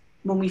is,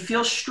 when we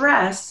feel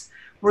stress,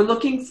 we're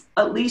looking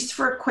at least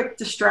for a quick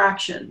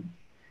distraction.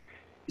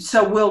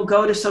 So we'll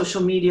go to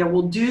social media,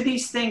 we'll do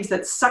these things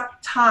that suck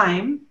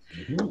time,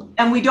 mm-hmm.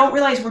 and we don't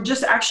realize we're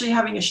just actually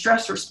having a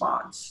stress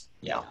response.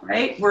 Yeah.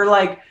 Right? We're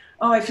like,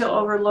 oh, I feel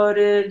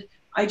overloaded.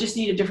 I just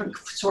need a different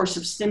source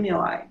of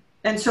stimuli.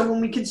 And so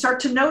when we can start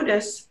to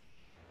notice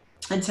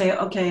and say,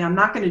 okay, I'm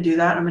not going to do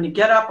that. I'm going to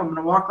get up, I'm going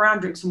to walk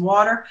around, drink some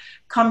water,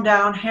 come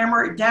down,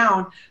 hammer it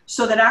down,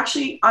 so that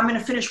actually I'm going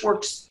to finish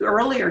work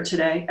earlier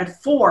today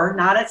at 4,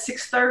 not at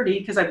 6:30,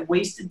 because I've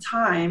wasted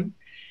time,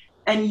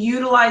 and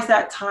utilize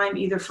that time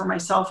either for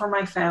myself or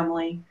my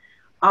family,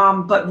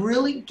 but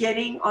really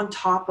getting on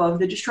top of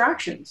the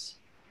distractions.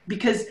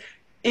 Because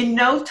in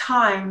no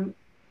time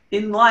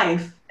in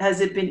life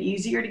has it been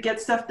easier to get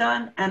stuff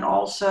done, and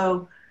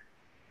also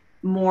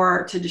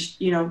more to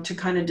to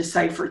kind of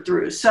decipher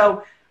through.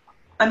 So,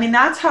 I mean,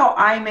 that's how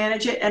I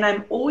manage it. And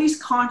I'm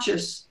always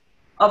conscious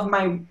of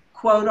my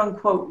quote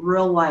unquote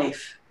real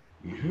life.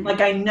 Mm-hmm. Like,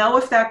 I know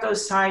if that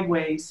goes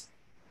sideways,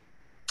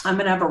 I'm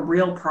going to have a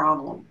real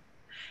problem.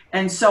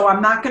 And so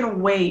I'm not going to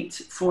wait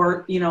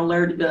for,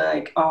 Laird to be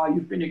like, oh,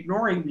 you've been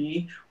ignoring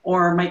me.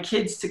 Or my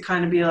kids to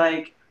kind of be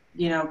like,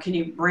 can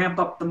you ramp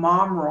up the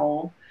mom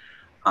role,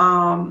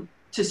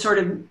 to sort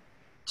of,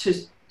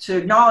 to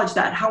acknowledge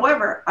that.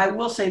 However, I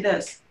will say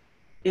this,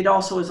 it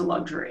also is a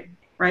luxury,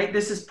 right?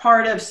 This is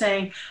part of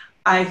saying,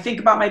 I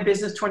think about my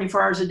business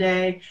 24 hours a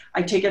day.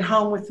 I take it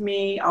home with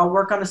me. I'll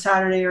work on a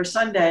Saturday or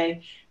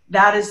Sunday.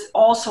 That is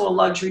also a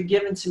luxury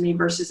given to me,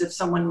 versus if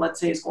someone, let's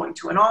say, is going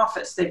to an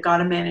office, they've got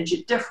to manage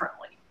it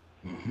differently.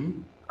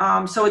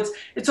 Mm-hmm. So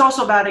it's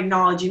also about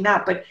acknowledging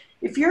that. But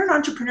if you're an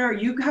entrepreneur,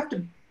 you have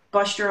to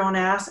bust your own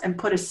ass and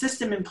put a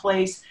system in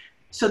place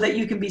so that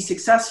you can be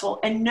successful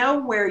and know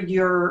where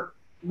you're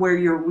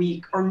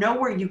weak, or know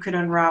where you could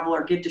unravel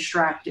or get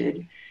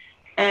distracted,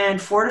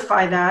 and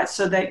fortify that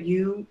so that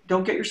you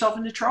don't get yourself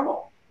into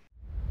trouble.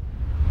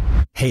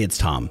 Hey, it's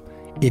Tom.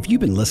 If you've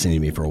been listening to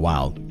me for a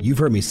while, you've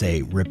heard me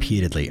say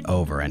repeatedly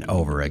over and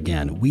over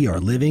again, we are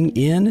living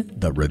in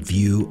the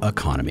review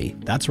economy.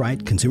 That's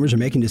right, consumers are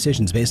making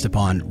decisions based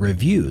upon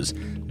reviews.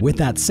 With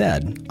that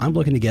said, I'm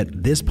looking to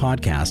get this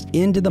podcast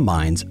into the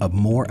minds of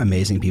more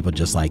amazing people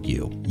just like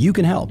you. You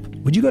can help.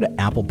 Would you go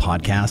to Apple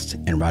Podcasts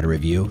and write a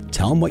review?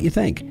 Tell them what you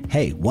think.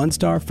 Hey, 1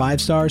 star,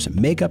 5 stars,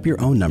 make up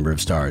your own number of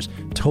stars.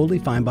 Totally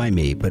fine by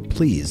me, but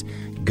please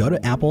go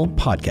to Apple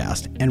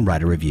Podcast and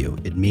write a review.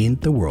 It means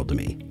the world to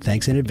me.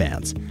 Thanks in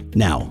advance.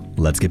 Now,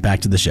 let's get back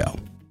to the show.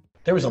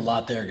 There was a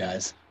lot there,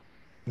 guys.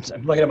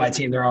 I'm looking at my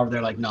team. They're over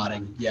there like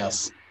nodding.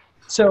 Yes.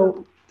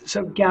 So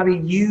Gabby,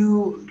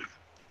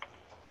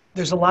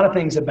 there's a lot of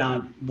things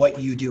about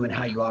what you do and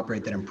how you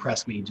operate that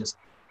impressed me just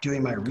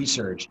doing my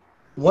research.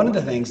 One of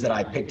the things that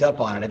I picked up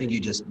on, and I think you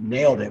just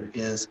nailed it,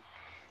 is,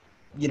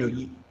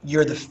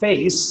 you're the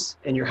face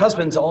and your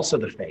husband's also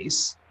the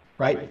face,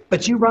 right?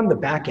 But you run the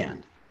back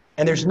end.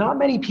 And there's not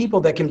many people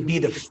that can be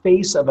the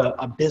face of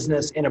a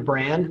business and a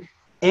brand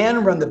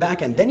and run the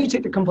back end. Then you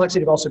take the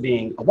complexity of also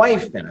being a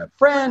wife and a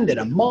friend and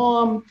a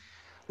mom.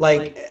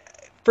 Like,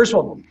 first of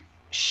all,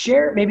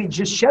 maybe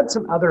just shed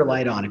some other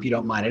light on, if you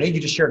don't mind. I know you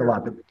just shared a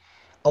lot, but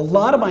a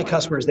lot of my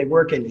customers, they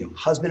work in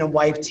husband and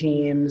wife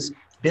teams,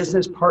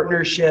 business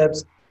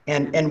partnerships.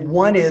 And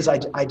one is, I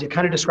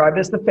kind of describe it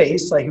as the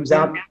face, like who's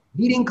out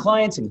meeting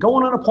clients and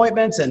going on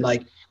appointments and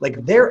like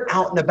they're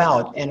out and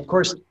about. And of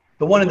course,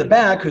 the one in the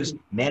back who's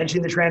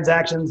managing the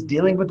transactions,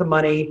 dealing with the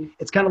money,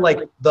 it's kind of like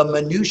the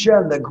minutia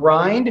and the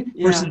grind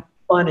versus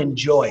fun and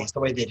joy is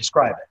the way they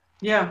describe it.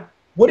 Yeah.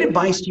 What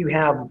advice do you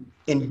have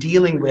in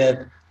dealing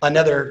with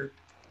another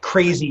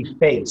crazy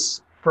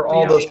face for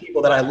all those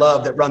people that I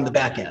love that run the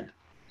back end?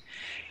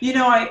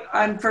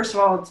 I'm first of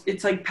all,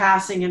 it's like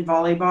passing in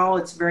volleyball.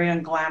 It's very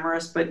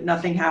unglamorous, but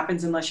nothing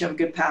happens unless you have a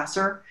good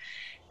passer,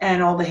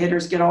 and all the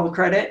hitters get all the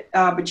credit.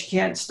 But you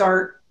can't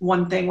start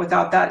one thing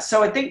without that.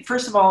 So I think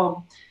first of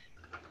all,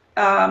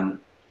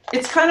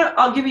 it's kind of,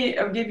 I'll give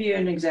you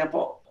an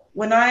example.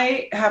 When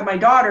I had my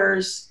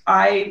daughters,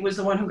 I was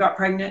the one who got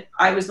pregnant.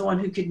 I was the one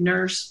who could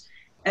nurse,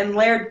 and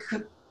Laird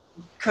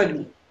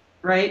couldn't,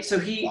 right? So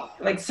he,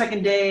 like,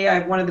 second day, I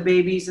have one of the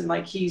babies, and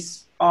like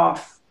he's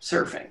off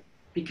surfing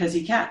because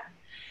he can.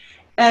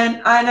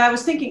 And I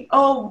was thinking,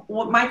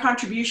 what my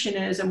contribution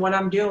is and what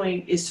I'm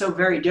doing is so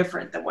very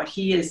different than what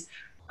he is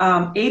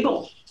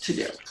able to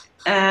do.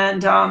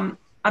 And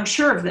I'm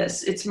sure of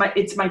this. It's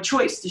my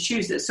choice to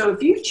choose this. So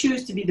if you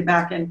choose to be the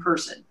back end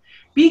person,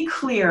 be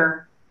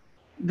clear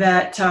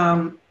that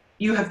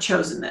you have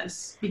chosen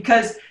this,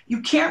 because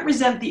you can't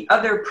resent the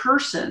other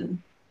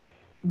person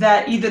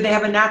that either they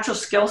have a natural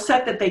skill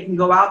set that they can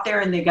go out there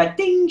and they got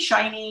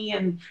shiny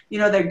and,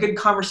 they're good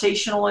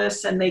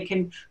conversationalists and they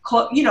can,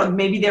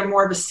 maybe they're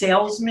more of a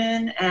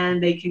salesman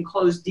and they can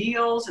close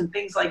deals and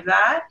things like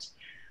that.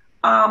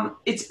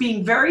 It's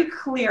being very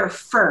clear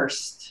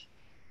first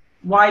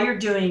why you're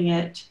doing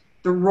it,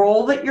 the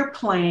role that you're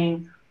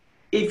playing.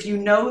 If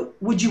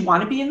would you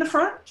want to be in the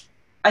front?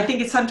 I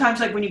think it's sometimes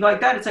like when you go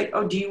like that, it's like,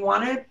 do you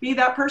want to be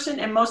that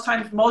person? And most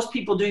times, most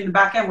people doing the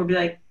back end will be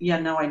like, yeah,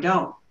 no, I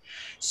don't.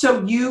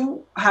 So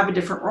you have a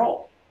different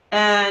role.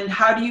 And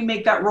how do you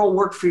make that role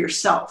work for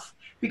yourself?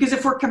 Because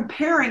if we're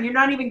comparing, you're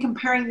not even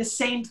comparing the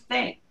same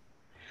thing.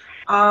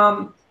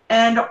 And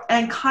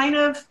kind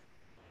of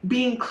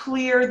being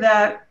clear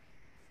that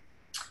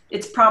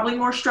it's probably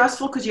more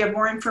stressful because you have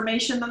more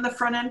information than the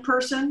front end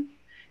person.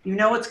 You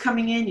know what's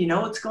coming in, you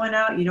know what's going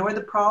out, you know where the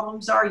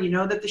problems are, you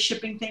know that the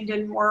shipping thing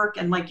didn't work,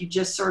 and like you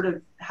just sort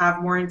of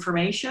have more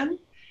information.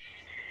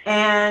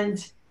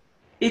 And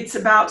it's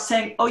about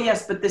saying, oh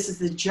yes, but this is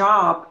the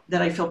job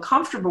that I feel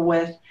comfortable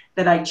with,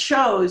 that I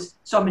chose,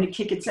 so I'm going to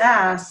kick its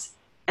ass.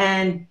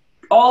 And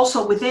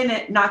also within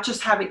it, not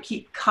just have it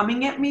keep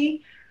coming at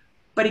me,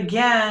 but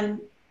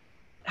again,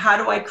 how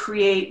do I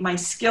create my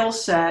skill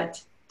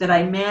set that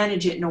I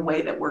manage it in a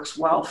way that works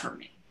well for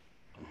me?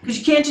 Because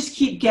you can't just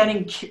keep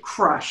getting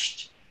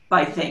crushed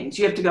by things.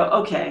 You have to go,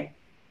 okay,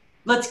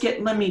 let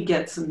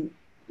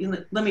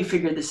me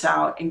figure this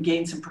out and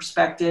gain some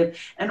perspective.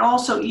 And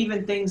also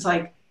even things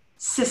like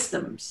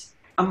systems.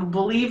 I'm a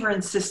believer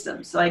in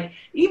systems. Like,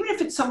 even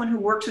if it's someone who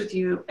works with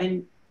you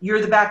and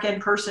you're the back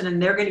end person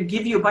and they're going to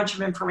give you a bunch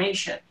of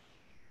information,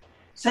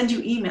 send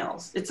you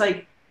emails. It's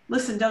like,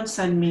 listen, don't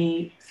send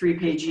me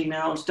 3-page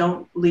emails.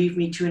 Don't leave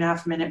me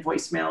 2.5-minute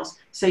voicemails.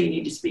 Say you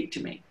need to speak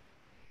to me.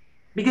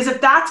 Because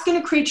if that's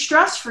going to create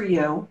stress for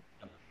you,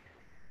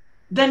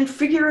 then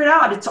figure it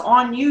out. It's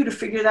on you to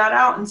figure that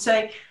out and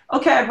say,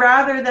 okay,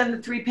 rather than the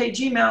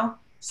 3-page email,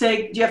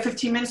 say, do you have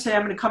 15 minutes today?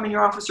 I'm going to come in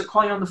your office or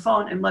call you on the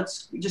phone and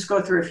let's just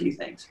go through a few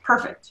things.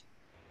 Perfect.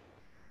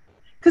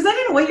 Because then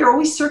in a way, you're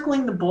always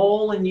circling the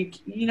bowl and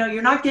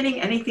you're not getting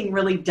anything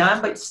really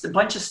done, but a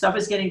bunch of stuff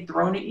is getting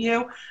thrown at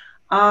you.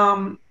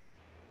 And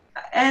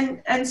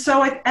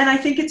I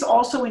think it's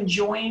also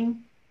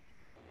enjoying.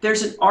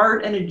 There's an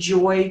art and a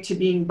joy to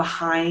being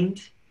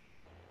behind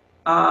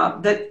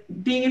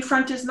that being in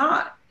front is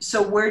not.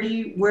 So where do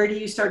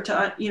you start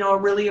to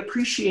really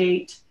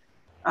appreciate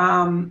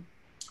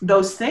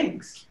those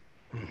things?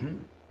 Mm-hmm.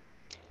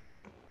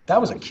 That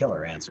was a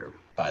killer answer,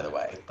 by the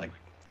way. Like,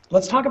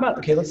 let's talk about,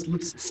 okay, let's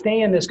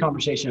stay in this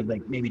conversation of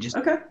like maybe just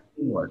Okay.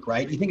 work,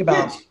 right? You think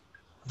about Yes.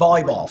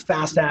 volleyball,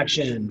 fast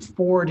action,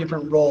 4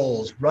 different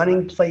roles,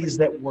 running plays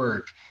that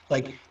work.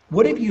 Like,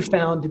 what have you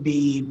found to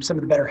be some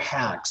of the better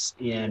hacks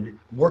in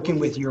working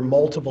with your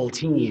multiple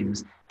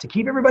teams to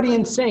keep everybody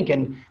in sync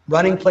and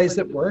running plays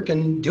that work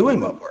and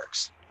doing what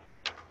works?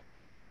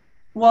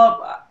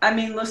 Well, I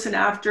mean, listen,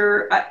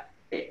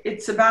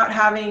 it's about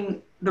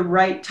having the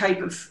right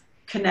type of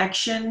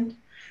connection.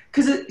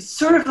 Because it's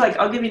sort of like,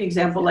 I'll give you an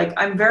example. Like,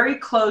 I'm very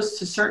close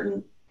to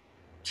certain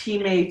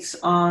teammates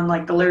on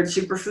like the Laird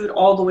Superfood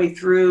all the way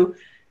through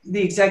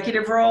the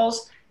executive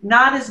roles.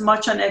 Not as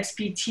much on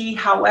XPT.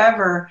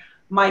 However,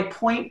 my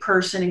point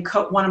person and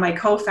one of my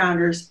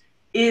co-founders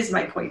is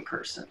my point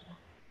person.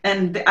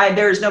 And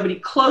there's nobody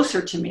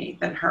closer to me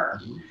than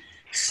her.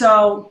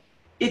 So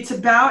it's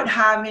about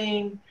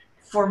having,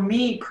 for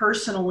me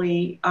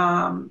personally,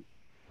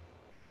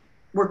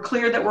 we're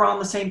clear that we're on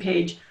the same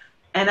page.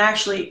 And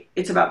actually,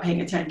 it's about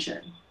paying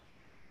attention.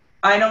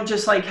 I don't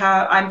just like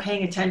how I'm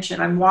paying attention.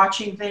 I'm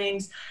watching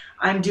things.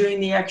 I'm doing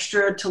the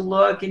extra to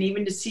look and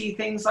even to see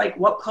things like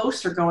what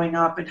posts are going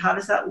up and how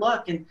does that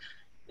look. And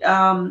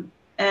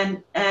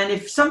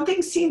if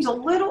something seems a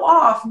little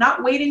off,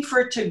 not waiting for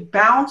it to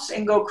bounce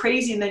and go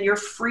crazy and then you're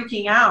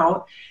freaking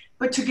out,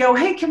 but to go,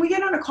 hey, can we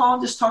get on a call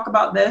and just talk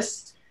about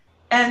this?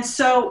 And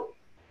so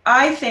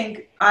I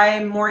think I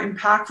am more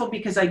impactful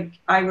because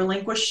I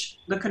relinquish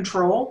the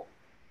control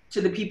to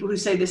the people who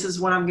say, this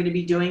is what I'm going to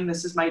be doing.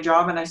 This is my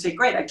job. And I say,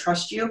 great, I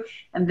trust you.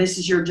 And this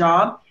is your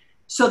job.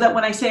 So that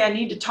when I say I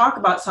need to talk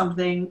about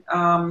something,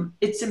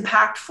 it's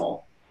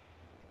impactful.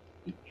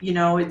 You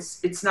know,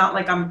 it's not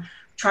like I'm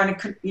trying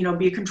to,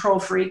 be a control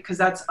freak, because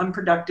that's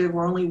unproductive.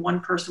 We're only one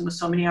person with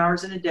so many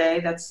hours in a day.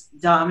 That's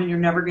dumb. And you're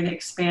never going to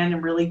expand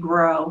and really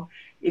grow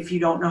if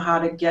you don't know how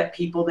to get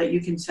people that you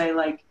can say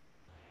like,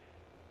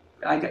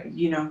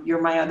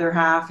 you're my other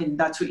half and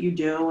that's what you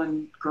do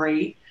and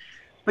great.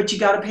 But you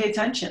got to pay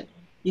attention.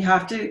 You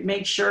have to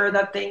make sure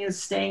that thing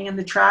is staying in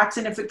the tracks.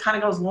 And if it kind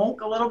of goes wonk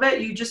a little bit,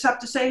 you just have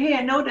to say, hey,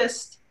 I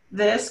noticed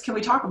this. Can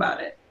we talk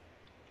about it?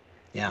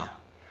 Yeah.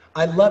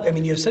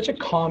 you have such a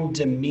calm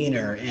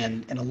demeanor,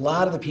 and a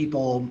lot of the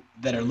people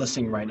that are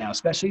listening right now,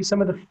 especially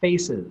some of the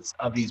faces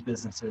of these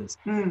businesses,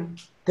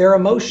 they're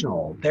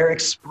emotional, they're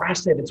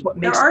expressive. It's what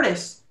makes They're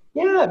artists.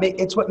 Yeah,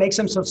 it's what makes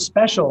them so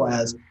special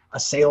as a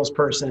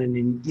salesperson.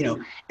 And,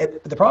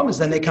 the problem is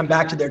then they come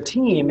back to their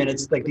team and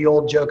it's like the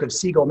old joke of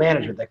seagull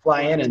management. They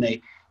fly in and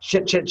they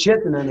shit,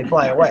 and then they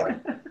fly away.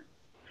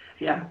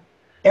 Yeah.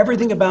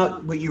 Everything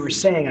about what you were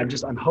saying,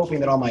 I'm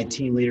hoping that all my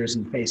team leaders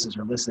and faces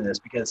are listening to this,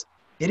 because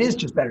it is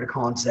just better to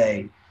call and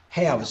say,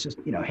 hey, I was just,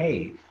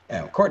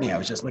 Courtney, I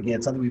was just looking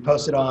at something we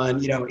posted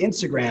on,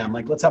 Instagram.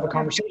 Like, let's have a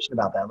conversation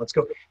about that. Let's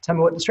go. Tell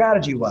me what the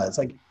strategy was.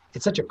 Like,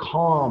 it's such a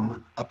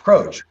calm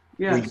approach.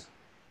 Yes.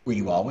 Were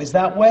you always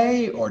that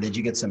way, or did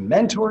you get some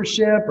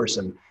mentorship or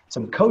some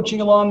coaching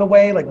along the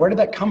way? Like, where did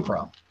that come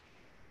from?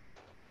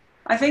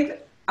 I think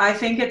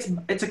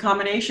it's a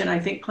combination. I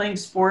think playing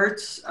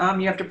sports,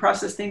 you have to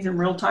process things in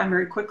real time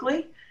very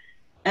quickly.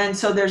 And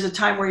so there's a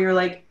time where you're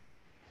like,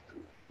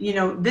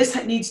 this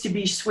needs to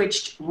be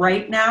switched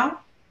right now.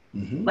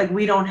 Mm-hmm. Like,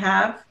 we don't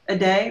have a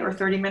day or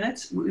 30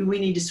 minutes. We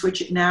need to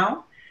switch it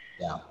now.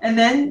 Yeah. And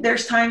then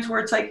there's times where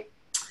it's like,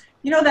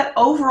 that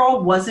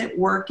overall wasn't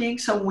working.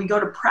 So when we go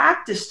to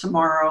practice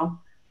tomorrow,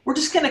 we're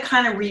just going to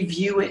kind of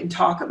review it and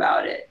talk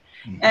about it.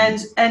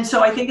 Mm-hmm. And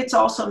so I think it's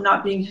also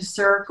not being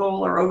hysterical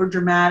or over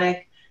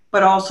dramatic,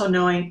 but also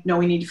knowing, no,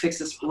 we need to fix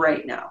this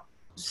right now.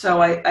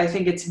 So I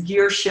think it's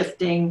gear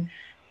shifting,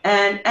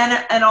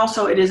 and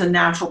also it is a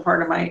natural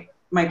part of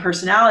my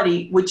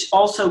personality, which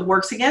also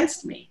works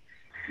against me.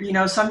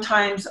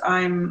 Sometimes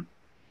I'm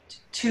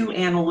too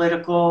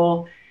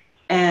analytical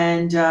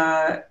and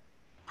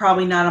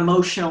probably not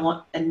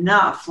emotional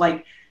enough.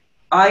 Like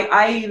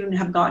I even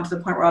have gotten to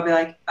the point where I'll be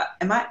like,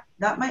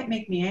 that might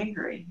make me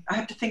angry. I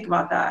have to think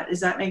about that.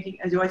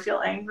 Do I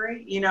feel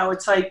angry?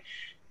 It's like,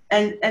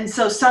 and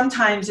so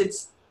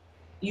sometimes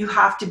you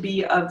have to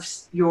be of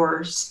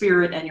your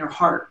spirit and your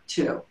heart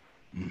too.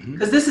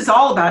 Because this is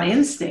all about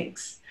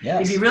instincts.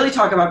 Yes. If you really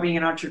talk about being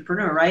an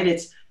entrepreneur, right?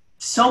 It's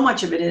so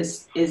much of it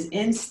is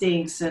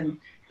instincts and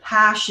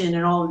passion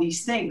and all of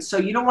these things. So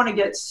you don't want to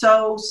get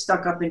so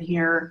stuck up in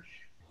here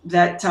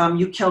that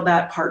you kill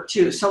that part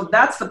too. So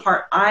that's the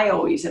part I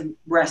always am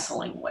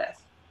wrestling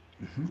with.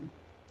 Mm-hmm.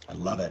 I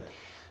love it.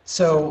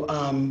 So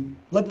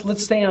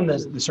let's stay on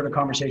the sort of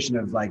conversation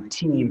of like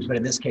teams, but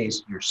in this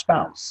case, your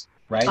spouse,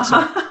 right?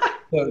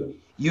 So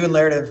you and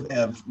Laird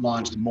have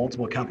launched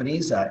multiple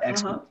companies,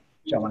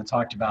 which I want to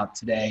talk about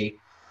today.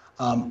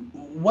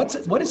 What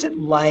is it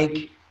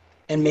like,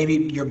 and maybe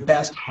your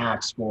best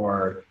hacks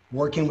for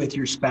working with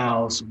your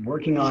spouse,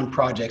 working on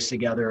projects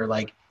together?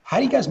 Like, how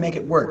do you guys make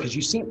it work? Because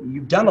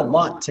you've done a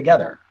lot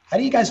together. How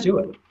do you guys do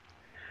it?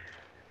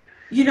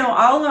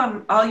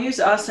 I'll use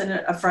us and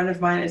a friend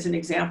of mine as an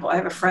example. I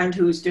have a friend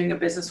who's doing a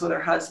business with her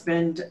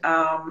husband.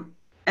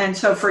 And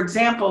so, for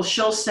example,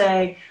 she'll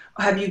say,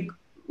 have you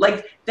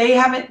like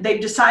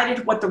they've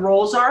decided what the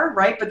roles are,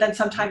 right? But then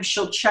sometimes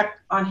she'll check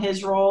on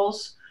his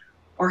roles,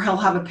 or he'll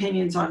have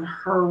opinions on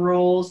her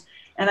roles.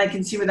 And I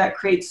can see where that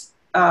creates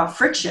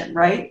friction,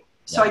 right?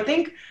 So I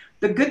think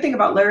the good thing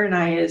about Laird and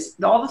I is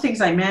all the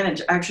things I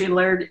manage, actually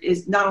Laird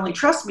is not only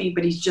trusts me,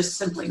 but he's just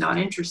simply not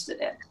interested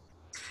in.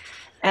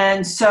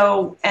 And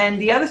so,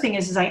 and the other thing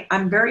is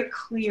I'm very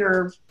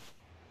clear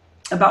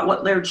about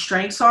what Laird's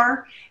strengths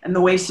are and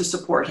the ways to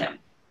support him.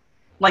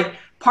 Like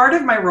part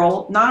of my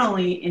role, not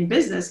only in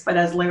business, but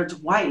as Laird's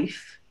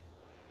wife,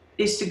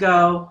 is to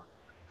go,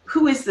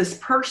 who is this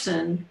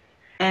person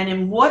and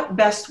in what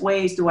best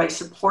ways do I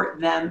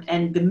support them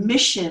and the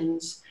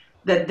missions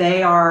that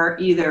they are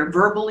either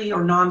verbally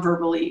or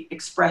non-verbally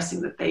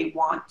expressing that they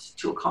want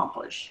to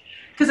accomplish.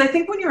 Because I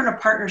think when you're in a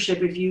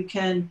partnership, if you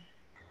can,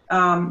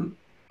 and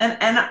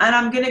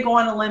I'm going to go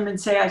on a limb and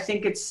say I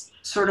think it's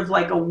sort of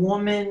like a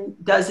woman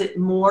does it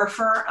more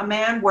for a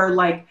man, where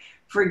like,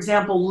 for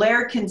example,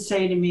 Laird can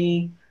say to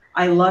me,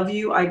 I love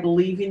you, I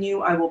believe in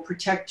you, I will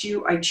protect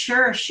you, I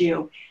cherish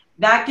you.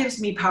 That gives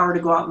me power to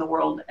go out in the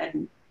world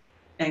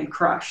and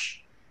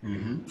crush.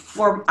 Mm-hmm.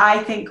 For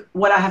I think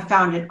what I have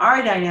found in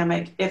our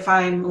dynamic, if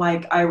I'm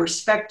like, I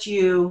respect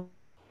you,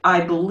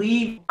 I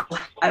believe,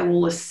 I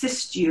will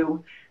assist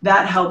you,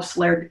 that helps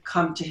Laird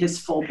come to his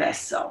full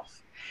best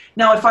self.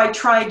 Now, if I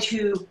try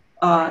to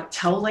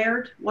tell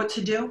Laird what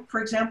to do,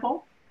 for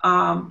example,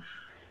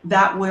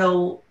 that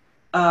will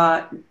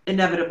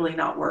inevitably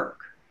not work.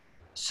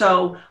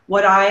 So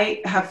what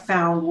I have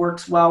found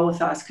works well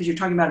with us, because you're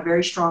talking about a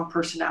very strong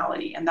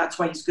personality, and that's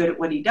why he's good at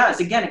what he does.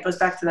 Again, it goes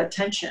back to that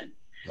tension.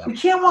 Yep. We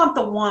can't want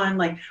the one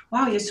like,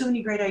 wow, he has so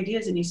many great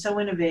ideas and he's so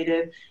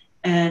innovative.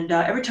 And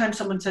every time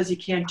someone says he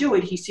can't do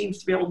it, he seems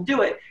to be able to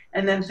do it.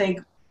 And then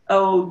think,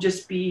 oh,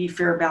 just be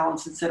fair,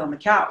 balanced, and sit on the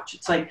couch.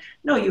 It's like,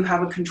 no, you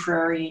have a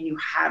contrarian, you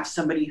have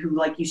somebody who,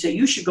 like you say,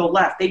 you should go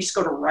left. They just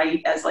go to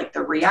right as like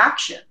the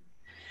reaction.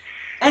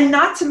 And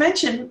not to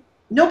mention,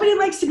 nobody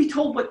likes to be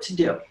told what to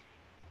do.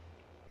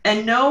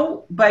 And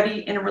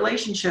nobody in a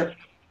relationship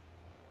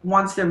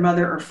wants their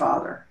mother or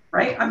father,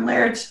 right? I'm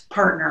Laird's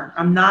partner.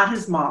 I'm not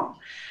his mom.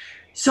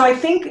 So I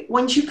think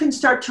once you can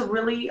start to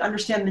really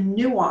understand the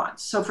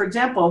nuance. So for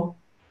example,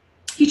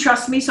 he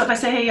trusts me. So if I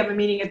say, hey, you have a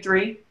meeting at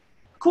 3,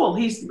 cool,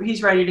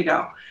 he's ready to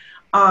go.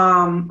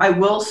 I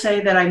will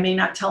say that I may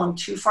not tell him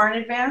too far in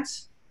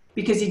advance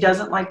because he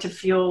doesn't like to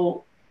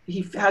feel,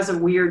 he has a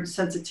weird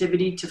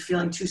sensitivity to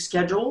feeling too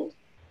scheduled.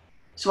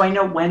 So I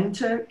know when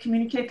to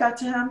communicate that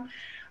to him.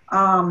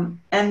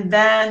 And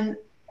then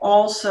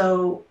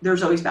also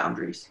there's always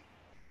boundaries.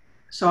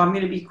 So I'm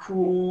going to be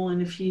cool.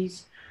 And if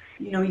he's,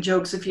 he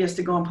jokes if he has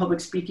to go on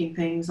public speaking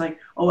things like,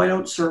 oh, I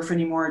don't surf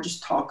anymore. I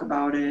just talk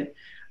about it.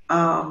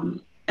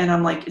 And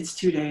I'm like, it's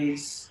 2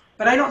 days.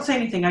 But I don't say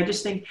anything. I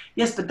just think,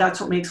 yes, but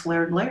that's what makes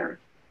Laird Laird,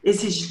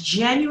 is his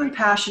genuine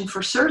passion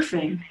for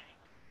surfing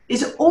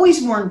is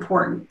always more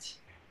important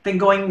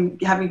than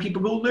having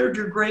people go, Laird,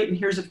 you're great, and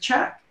here's a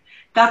check.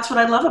 That's what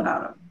I love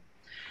about him.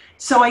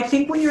 So I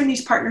think when you're in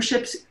these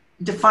partnerships,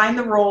 define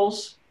the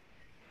roles,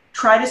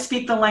 try to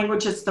speak the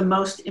language that's the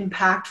most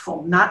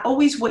impactful, not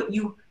always what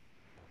you're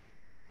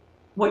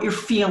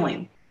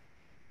feeling.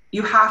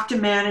 You have to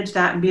manage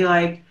that and be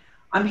like,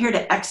 I'm here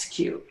to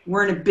execute.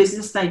 We're in a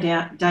business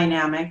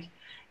dynamic.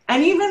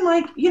 And even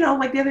like,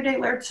 like the other day,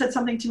 Laird said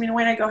something to me in a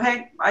way, and I go,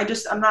 hey, I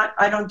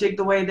don't dig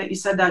the way that you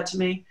said that to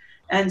me.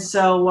 And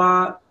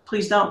so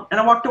please don't. And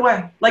I walked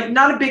away. Like,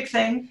 not a big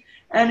thing.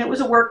 And it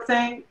was a work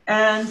thing.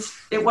 And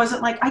it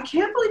wasn't like, I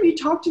can't believe you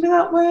talked to me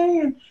that way.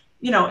 And,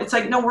 it's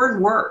like, no, we're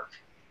in work.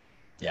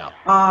 Yeah.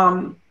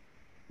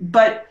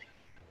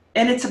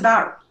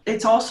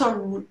 It's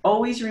also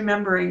always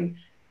remembering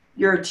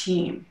you're a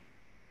team.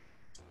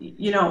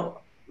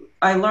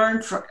 I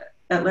learned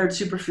at Laird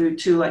Superfood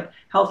too, like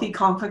healthy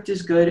conflict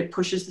is good. It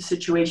pushes the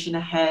situation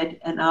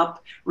ahead and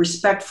up.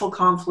 Respectful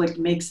conflict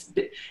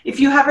if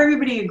you have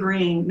everybody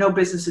agreeing, no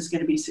business is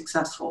going to be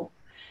successful.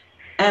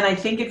 And I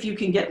think if you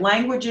can get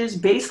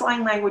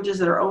baseline languages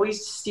that are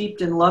always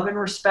steeped in love and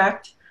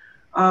respect,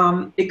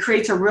 it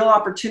creates a real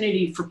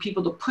opportunity for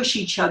people to push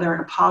each other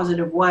in a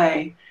positive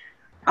way.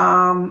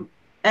 And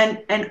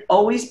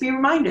always be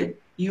reminded,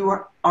 you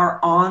are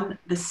on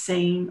the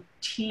same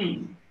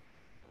team.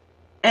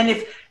 And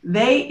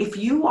if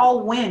you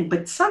all win,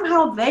 but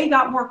somehow they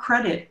got more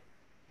credit,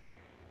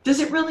 does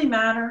it really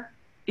matter?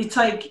 It's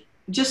like,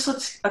 just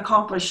let's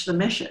accomplish the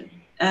mission.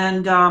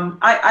 And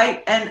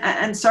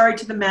and sorry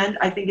to the men,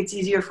 I think it's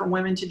easier for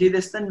women to do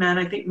this than men.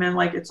 I think men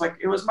it's like,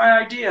 it was my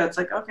idea. It's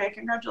like, okay,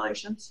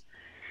 congratulations.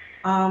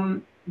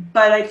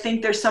 But I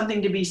think there's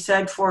something to be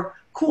said for,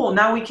 cool,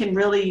 now we can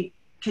really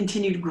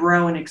continue to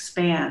grow and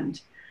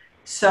expand.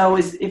 So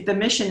if the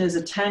mission is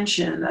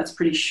attention, that's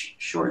pretty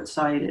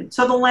short-sighted.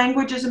 So the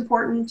language is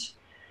important.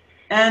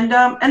 And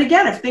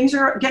again, if things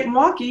are getting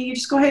wonky, you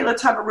just go, hey,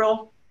 let's have a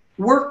real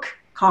work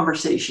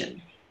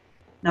conversation,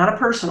 not a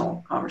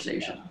personal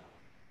conversation. Yeah.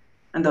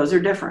 And those are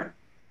different.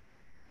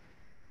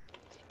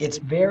 It's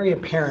very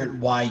apparent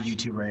why you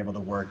two were able to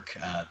work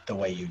the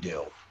way you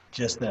do.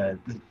 just the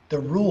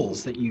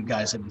rules that you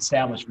guys have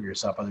established for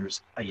yourself, whether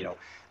it's,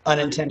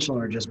 unintentional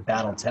or just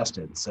battle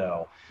tested.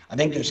 So I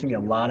think there's going to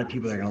be a lot of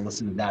people that are going to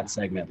listen to that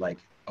segment like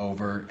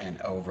over and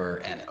over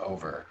and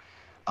over.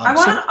 I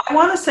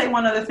want to say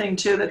one other thing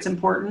too that's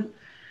important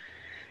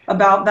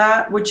about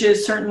that, which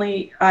is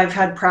certainly I've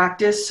had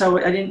practice, so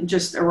I didn't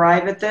just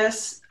arrive at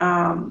this.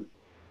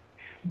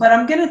 But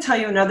I'm going to tell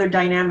you another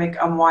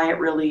dynamic on why it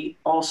really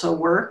also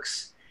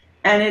works,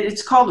 and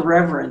it's called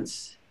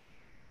reverence.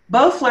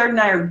 Both Laird and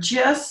I are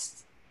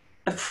just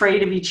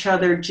afraid of each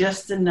other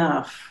just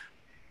enough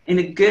in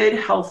a good,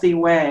 healthy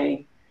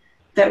way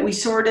that we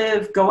sort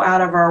of go out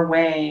of our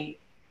way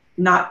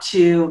not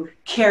to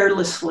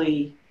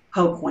carelessly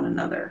poke one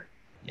another.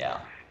 Yeah.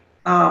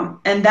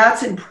 And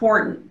that's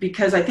important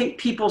because I think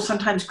people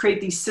sometimes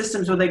create these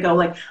systems where they go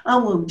like,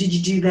 oh, well, did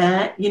you do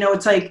that?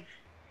 It's like,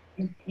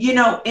 in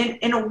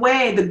a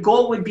way, the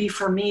goal would be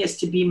for me is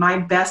to be my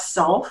best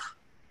self.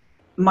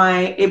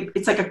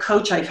 It's like a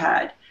coach I've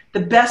had.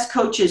 The best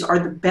coaches are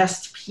the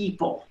best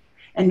people.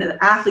 And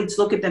the athletes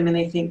look at them and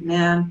they think,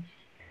 man,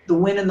 the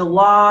win and the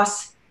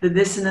loss, the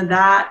this and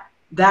the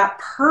that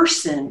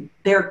person,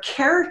 their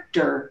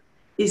character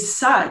is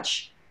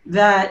such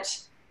that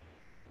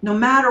no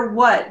matter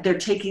what, they're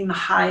taking the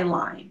high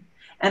line.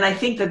 And I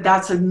think that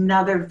that's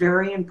another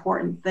very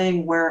important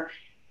thing where,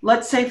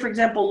 let's say, for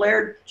example,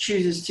 Laird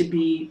chooses to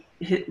be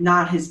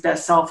not his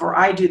best self, or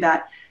I do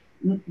that,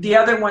 the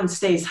other one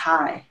stays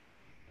high.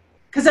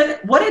 Because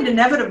what it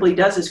inevitably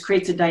does is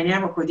creates a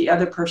dynamic where the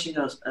other person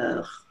goes,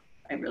 ugh,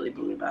 I really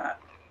blew that.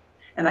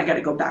 And I got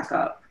to go back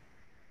up.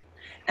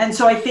 And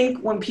so I think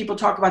when people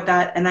talk about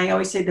that, and I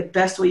always say the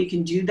best way you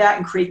can do that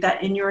and create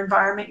that in your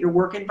environment, your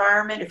work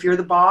environment, if you're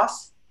the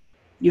boss,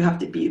 you have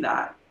to be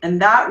that.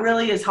 And that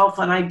really is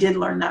helpful. And I did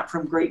learn that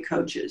from great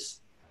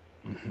coaches.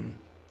 Mm-hmm.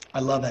 I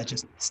love that.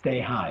 Just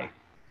stay high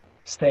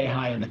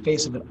in the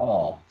face of it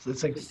all. So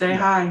it's like, stay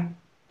high.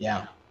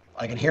 Yeah.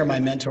 I can hear my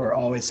mentor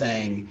always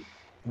saying,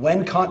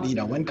 when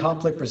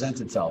conflict presents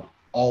itself,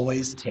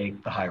 always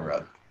take the high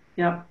road.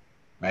 Yep.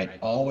 Right.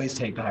 Always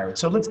take the high road.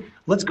 So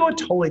let's go a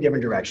totally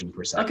different direction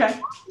for a second. Okay.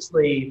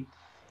 Obviously,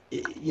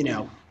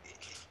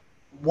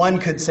 one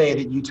could say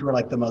that you two are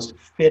like the most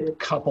fit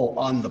couple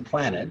on the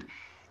planet.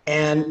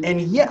 And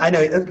yeah, I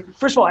know.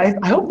 First of all, I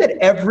hope that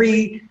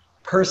every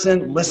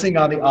person listening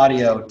on the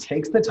audio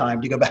takes the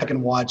time to go back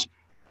and watch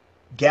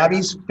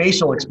Gabby's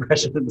facial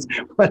expressions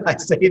when I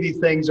say these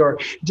things, or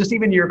just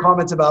even your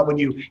comments about when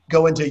you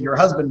go into your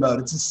husband mode.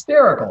 It's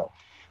hysterical.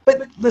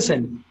 But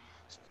listen,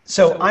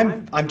 so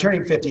I'm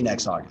turning 50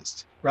 next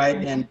August, right?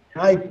 And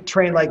I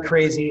train like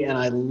crazy and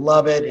I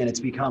love it, and it's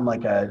become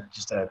like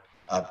it's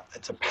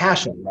a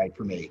passion, right,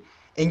 for me.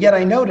 And yet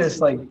I noticed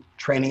like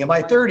training in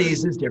my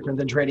 30s is different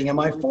than training in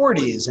my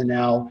 40s, and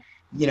now,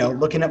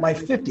 looking at my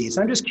 50s.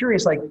 I'm just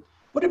curious, like,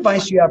 what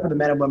advice do you have for the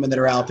men and women that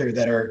are out there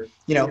that are,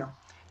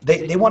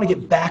 they want to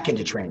get back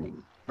into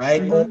training,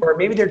 right? Mm-hmm. Or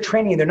maybe they're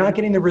training and they're not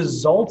getting the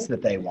results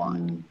that they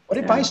want. What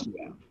advice do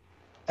you have?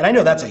 And I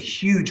know that's a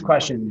huge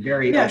question.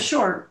 Yeah,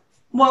 sure.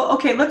 Well,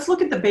 okay, let's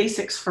look at the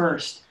basics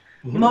first.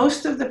 Mm-hmm.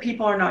 Most of the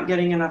people are not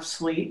getting enough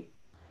sleep.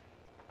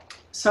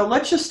 So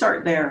let's just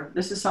start there.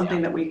 This is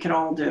something that we can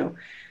all do.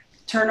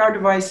 Turn our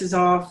devices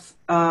off,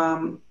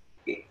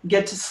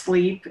 get to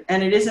sleep.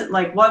 And it isn't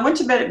like, well, I went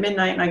to bed at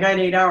midnight and I got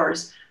 8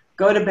 hours.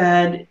 Go to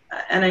bed.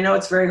 And I know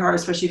it's very hard,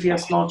 especially if you have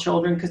small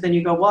children, because then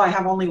you go, well, I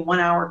have only 1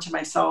 hour to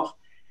myself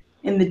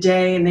in the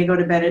day, and they go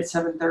to bed at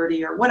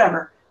 7:30 or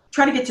whatever.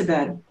 Try to get to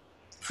bed,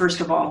 first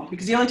of all,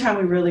 because the only time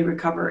we really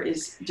recover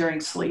is during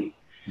sleep.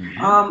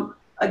 Mm-hmm.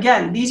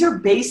 Again, these are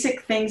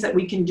basic things that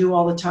we can do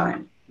all the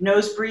time.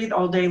 Nose breathe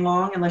all day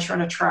long unless you're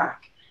on a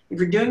track. If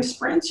you're doing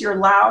sprints, you're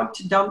allowed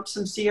to dump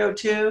some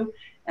CO2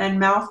 and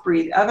mouth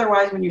breathe.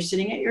 Otherwise, when you're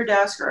sitting at your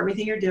desk or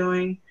everything you're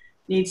doing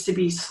needs to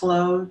be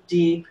slow,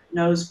 deep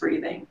nose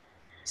breathing.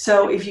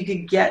 So if you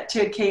could get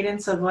to a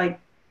cadence of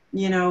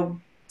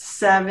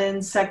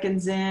 7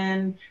 seconds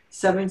in,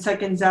 7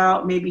 seconds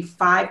out, maybe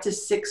 5 to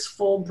 6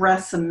 full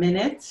breaths a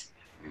minute,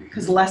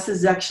 because less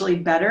is actually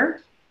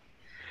better.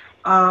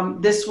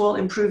 This will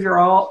improve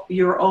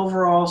your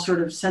overall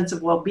sort of sense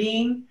of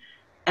well-being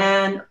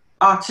and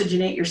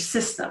oxygenate your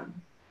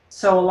system.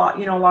 So a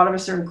lot of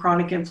us are in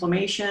chronic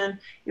inflammation.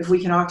 If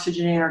we can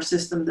oxygenate our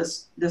system,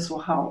 this will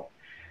help.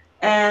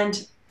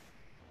 And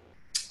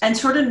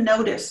sort of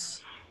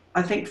notice,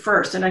 I think,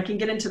 first, and I can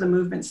get into the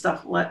movement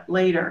stuff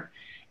later.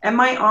 Am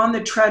I on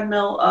the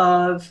treadmill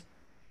of,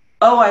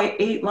 I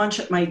ate lunch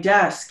at my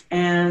desk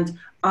and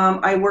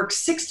I worked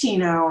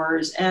 16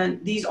 hours,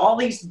 and all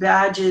these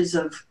badges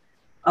of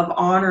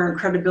honor and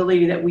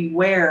credibility that we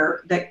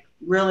wear that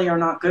really are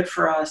not good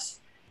for us,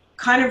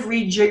 kind of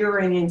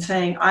rejiggering and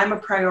saying, I'm a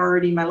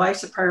priority, my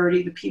life's a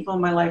priority, the people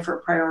in my life are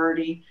a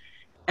priority.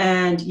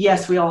 And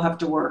yes, we all have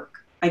to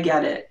work. I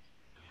get it.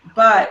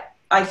 But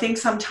I think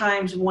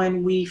sometimes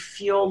when we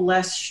feel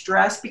less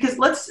stress, because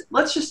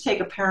let's just take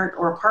a parent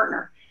or a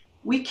partner.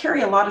 We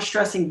carry a lot of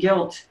stress and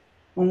guilt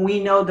when we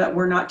know that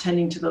we're not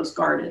tending to those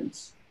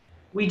gardens.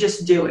 We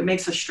just do. It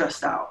makes us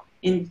stressed out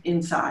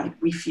inside.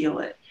 We feel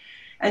it.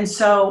 And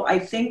so I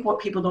think what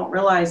people don't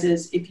realize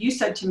is if you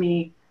said to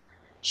me,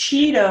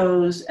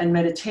 Cheetos and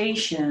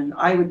meditation,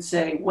 I would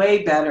say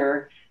way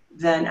better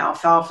than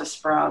alfalfa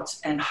sprouts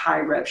and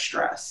high rev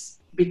stress,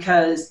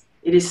 because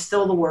it is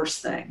still the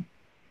worst thing.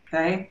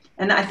 Okay.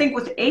 And I think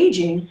with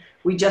aging,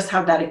 we just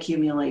have that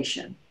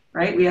accumulation,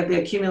 right? We have the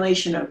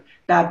accumulation of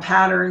bad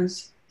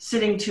patterns,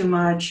 sitting too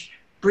much,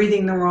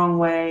 breathing the wrong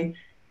way,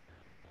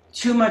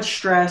 too much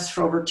stress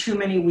for over too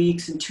many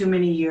weeks and too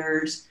many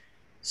years.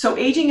 So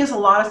aging is a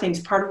lot of things.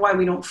 Part of why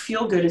we don't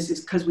feel good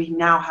is because we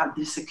now have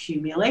this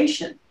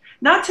accumulation.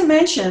 Not to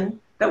mention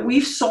that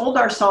we've sold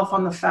ourselves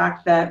on the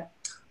fact that,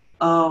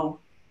 oh,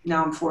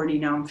 now I'm 40,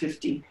 now I'm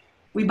 50.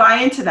 We buy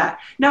into that.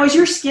 Now, is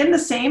your skin the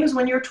same as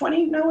when you were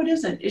 20? No, it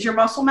isn't. Is your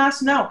muscle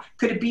mass? No.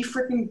 Could it be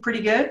freaking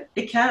pretty good?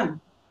 It can.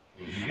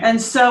 Mm-hmm.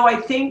 And so I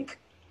think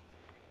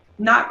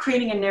not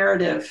creating a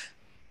narrative,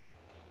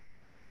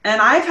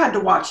 and I've had to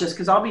watch this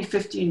because I'll be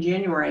 50 in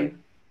January,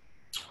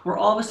 where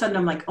all of a sudden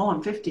I'm like, oh,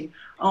 I'm 50.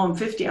 Oh, I'm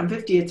 50. I'm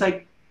 50. It's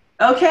like,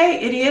 okay,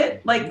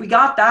 idiot. Like, we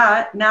got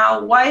that.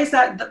 Now, why is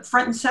that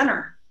front and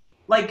center?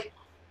 Like,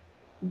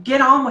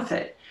 get on with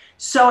it.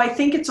 So I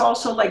think it's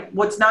also like,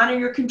 what's not in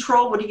your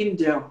control, what are you going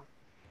to do?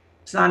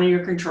 It's not in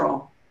your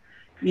control.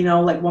 You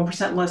know, like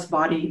 1% less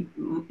body,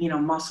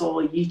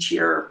 muscle each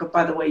year. But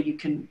by the way, you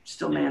can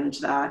still manage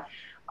that.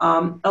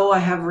 Oh, I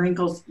have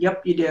wrinkles.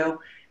 Yep, you do.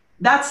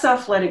 That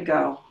stuff, let it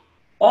go.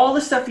 All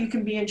the stuff you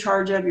can be in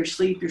charge of, your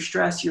sleep, your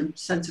stress, your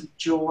sense of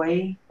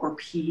joy or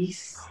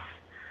peace,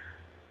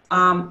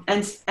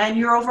 and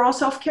your overall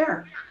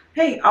self-care.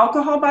 Hey,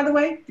 alcohol, by the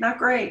way, not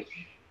great.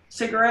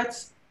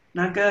 Cigarettes,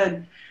 not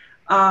good.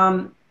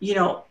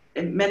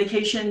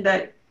 Medication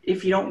that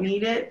if you don't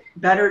need it,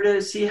 better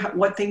to see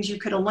what things you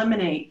could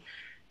eliminate.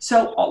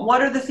 So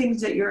what are the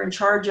things that you're in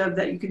charge of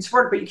that you can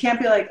support? But you can't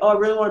be like, oh, I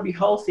really want to be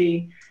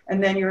healthy.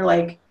 And then you're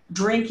like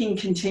drinking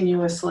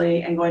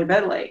continuously and going to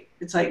bed late.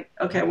 It's like,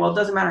 okay, well, it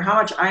doesn't matter how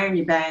much iron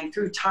you bang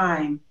through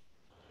time.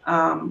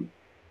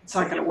 It's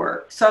not going to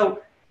work.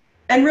 So,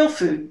 and real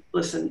food,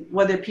 listen,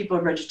 whether people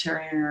are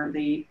vegetarian or they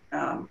eat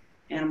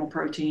animal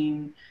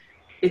protein,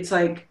 it's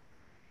like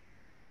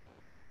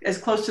as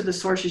close to the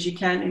source as you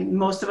can. And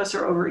most of us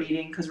are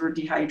overeating because we're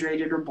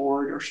dehydrated or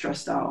bored or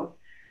stressed out.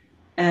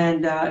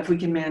 And if we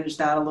can manage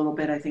that a little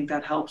bit, I think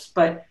that helps.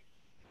 But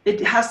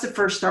it has to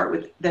first start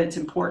with that it's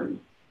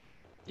important.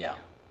 Yeah.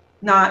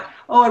 Not,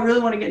 oh, I really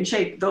want to get in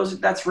shape.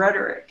 That's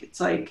rhetoric. It's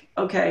like,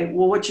 okay,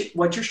 well,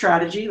 what's your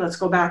strategy? Let's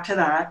go back to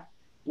that.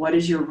 What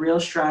is your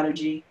real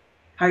strategy?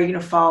 How are you going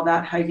to follow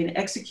that? How are you going to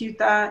execute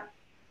that?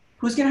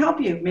 Who's going to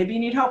help you? Maybe you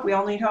need help. We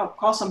all need help.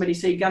 Call somebody,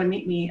 say, you got to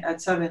meet me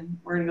at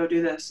 7. We're going to go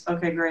do this.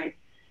 Okay, great.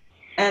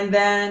 And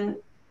then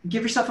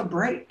give yourself a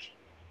break.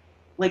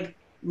 Like,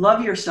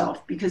 love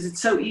yourself, because it's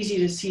so easy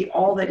to see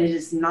all that it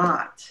is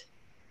not,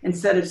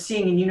 instead of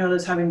seeing, and you know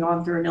this having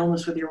gone through an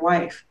illness with your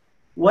wife,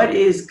 what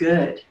is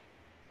good?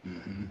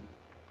 Mm-hmm.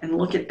 And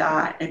look at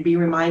that and be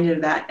reminded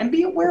of that and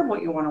be aware of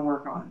what you want to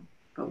work on,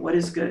 but what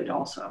is good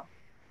also.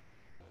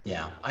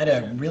 Yeah. I had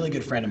a really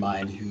good friend of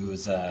mine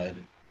who's a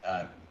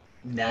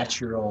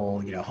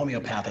natural,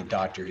 homeopathic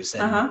doctor who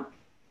said,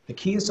 the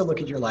key is to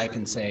look at your life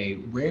and say,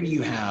 where do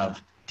you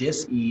have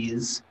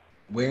dis-ease?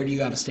 Where do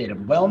you have a state of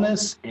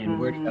wellness? And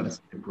where do you have a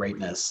state of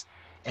greatness?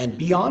 And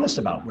be honest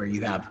about where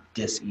you have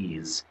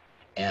dis-ease.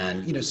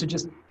 And, so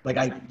just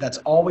like that's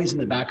always in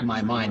the back of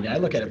my mind. And I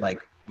look at it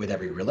like with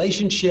every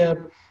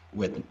relationship,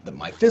 with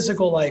my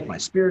physical life, my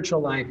spiritual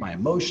life, my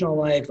emotional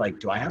life. Like,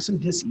 do I have some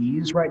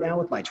dis-ease right now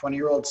with my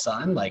 20-year-old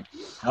son? Like,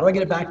 how do I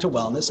get it back to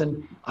wellness?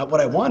 And what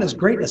I want is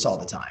greatness all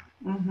the time,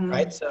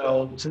 right?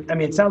 So, I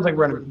mean, it sounds like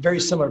we're on a very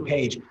similar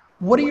page.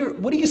 What do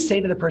you say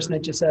to the person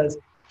that just says,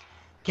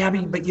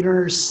 Gabby, but you don't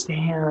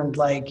understand,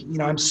 like,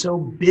 I'm so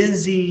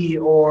busy,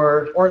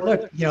 or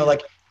look,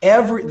 like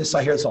I hear this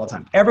all the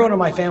time. Everyone in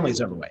my family is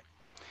overweight.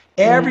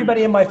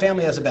 Everybody in my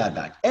family has a bad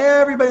back.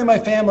 Everybody in my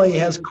family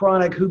has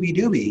chronic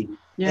hoobie-doobie.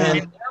 Yeah.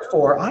 And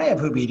therefore, I have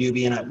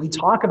hoobie-doobie, and we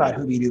talk about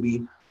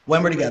hoobie-doobie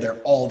when we're together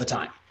all the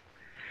time.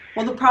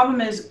 Well, the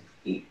problem is,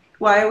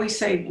 I always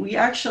say, we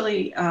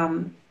actually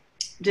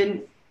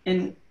didn't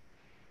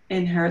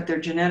inherit their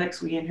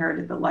genetics. We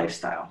inherited the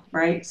lifestyle,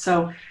 right?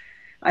 So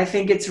I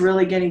think it's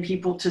really getting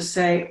people to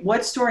say,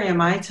 what story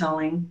am I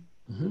telling?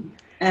 Mm-hmm.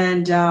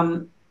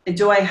 And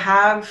do I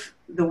have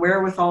the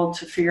wherewithal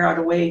to figure out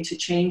a way to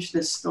change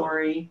this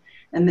story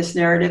and this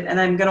narrative? And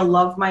I'm going to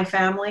love my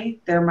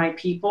family. They're my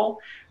people,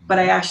 but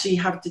I actually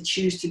have to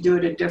choose to do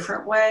it a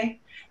different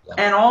way. Yeah.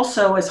 And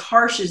also, as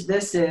harsh as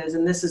this is,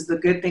 and this is the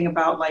good thing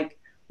about like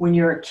when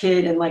you're a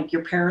kid and like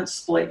your parents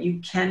split, you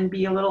can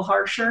be a little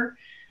harsher.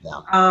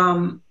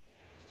 Yeah.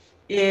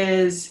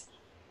 Is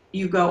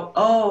you go,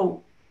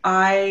 oh,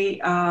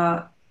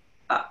 I'm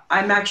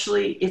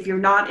actually, if you're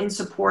not in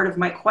support of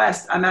my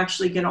quest, I'm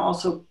actually going to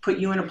also put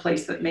you in a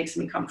place that makes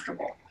me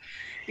comfortable.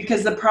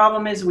 Because the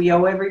problem is we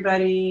owe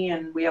everybody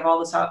and we have all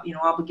this,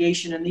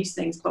 obligation and these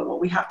things. But what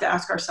we have to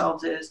ask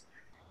ourselves is,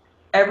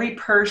 every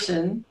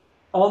person,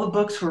 all the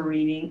books we're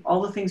reading,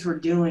 all the things we're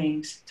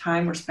doing,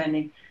 time we're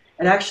spending,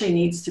 it actually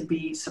needs to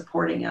be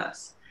supporting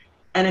us.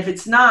 And if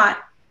it's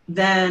not,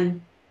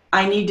 then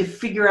I need to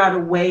figure out a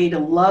way to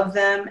love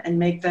them and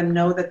make them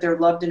know that they're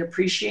loved and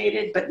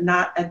appreciated, but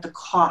not at the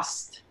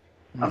cost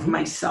of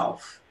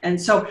myself. And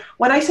so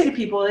what I say to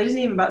people, it isn't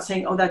even about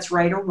saying, oh, that's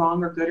right or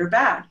wrong or good or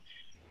bad.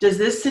 Does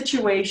this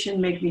situation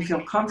make me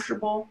feel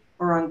comfortable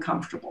or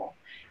uncomfortable?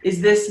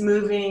 Is this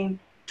moving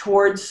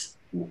towards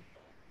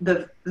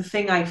the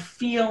thing I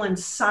feel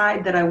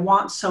inside that I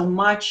want so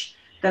much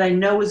that I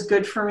know is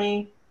good for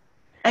me?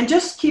 And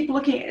just keep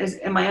looking, is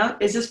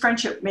this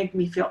friendship making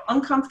me feel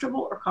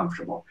uncomfortable or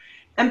comfortable?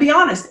 And be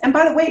honest. And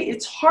by the way,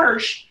 it's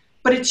harsh,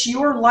 but it's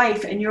your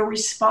life and you're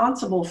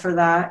responsible for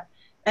that.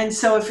 And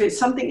so if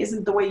something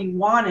isn't the way you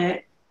want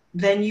it,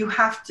 then you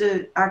have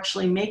to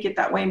actually make it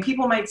that way. And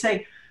people might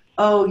say,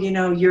 oh,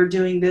 you're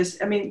doing this.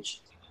 I mean,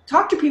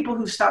 talk to people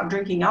who stop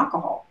drinking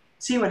alcohol.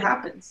 See what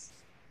happens.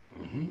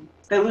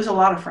 They lose a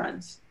lot of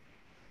friends.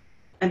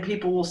 And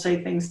people will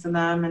say things to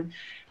them. And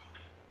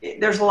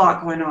there's a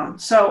lot going on.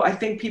 So I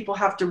think people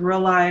have to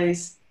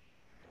realize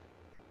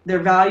their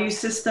value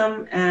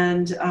system.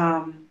 And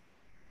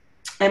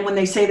when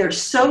they say they're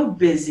so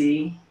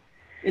busy,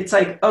 it's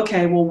like,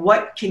 okay, well,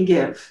 what can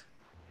give?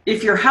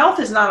 If your health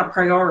is not a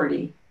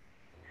priority,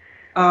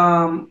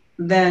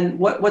 then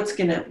what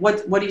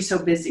are you so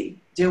busy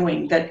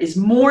doing that is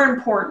more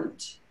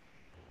important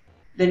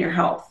than your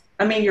health?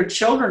 I mean, your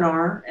children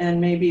are,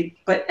 and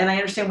I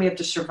understand we have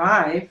to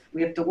survive,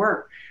 we have to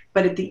work,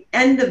 but at the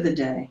end of the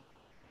day,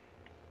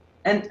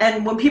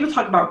 and when people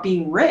talk about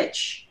being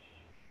rich,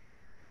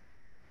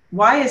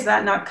 why is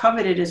that not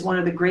coveted as one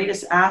of the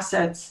greatest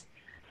assets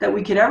that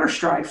we could ever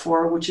strive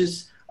for, which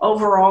is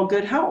overall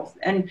good health?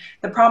 And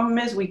the problem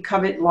is we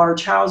covet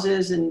large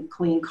houses and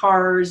clean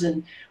cars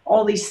and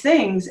all these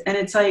things. And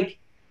it's like,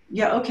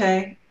 yeah,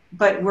 okay,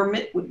 but we're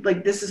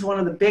like, this is one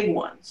of the big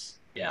ones.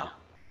 Yeah,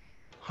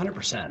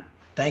 100%.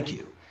 Thank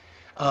you.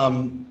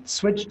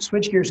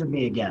 Switch gears with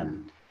me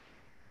again.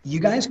 You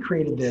guys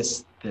created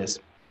this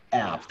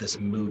app, this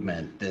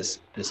movement, this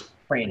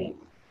training.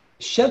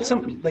 Shed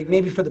some, like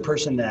maybe for the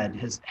person that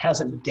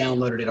hasn't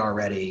downloaded it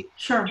already.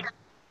 Sure.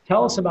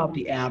 Tell us about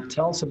the app.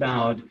 Tell us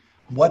about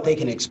what they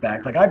can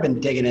expect. Like I've been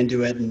digging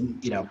into it and,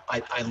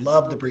 I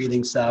love the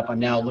breathing stuff. I'm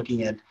now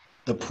looking at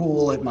the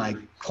pool at my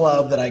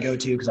club that I go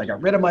to because I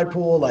got rid of my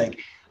pool. Like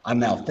I'm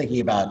now thinking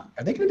about,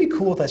 are they going to be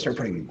cool if I start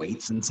putting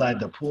weights inside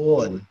the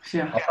pool? And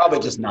I'll probably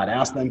just not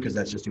ask them because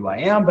that's just who I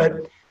am.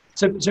 But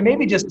so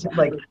maybe just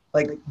like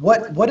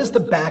what is the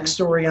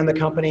backstory on the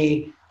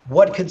company?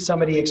 What could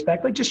somebody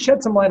expect? Like just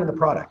shed some light on the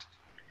product.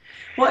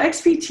 Well,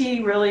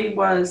 XPT really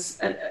was,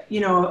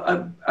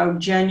 a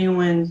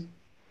genuine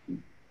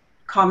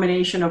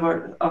combination of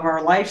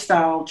our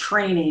lifestyle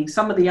training,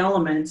 some of the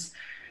elements.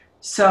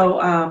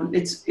 So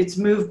it's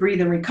move,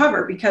 breathe, and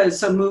recover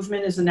because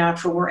movement is a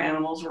natural. We're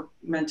animals. We're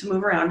meant to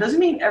move around. Doesn't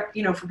mean,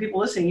 for people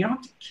listening, you don't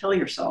have to kill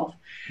yourself.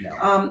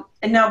 No.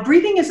 And now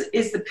breathing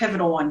is the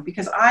pivotal one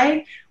because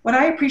what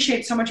I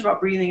appreciate so much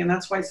about breathing, and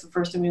that's why it's the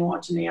first thing we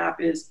launched in the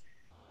app, is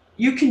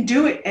you can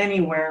do it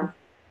anywhere.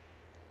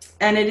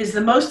 And it is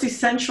the most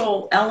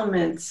essential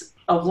elements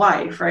of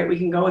life, right? We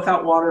can go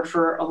without water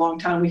for a long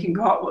time. We can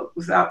go out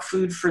without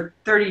food for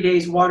 30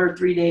 days, water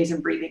 3 days,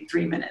 and breathing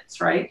 3 minutes,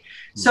 right?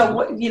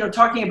 Mm-hmm. So,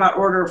 talking about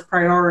order of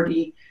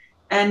priority,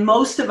 and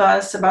most of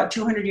us about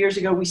 200 years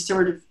ago, we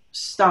sort of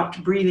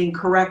stopped breathing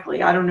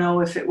correctly. I don't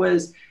know if it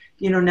was,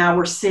 now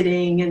we're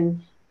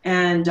sitting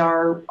and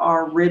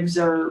our ribs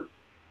are,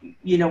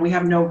 we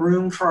have no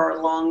room for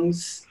our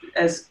lungs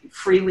as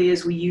freely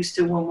as we used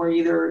to when we're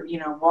either,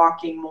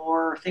 walking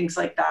more or things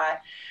like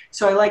that.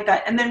 So I like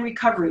that. And then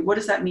recovery, what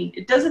does that mean?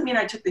 It doesn't mean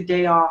I took the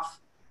day off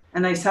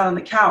and I sat on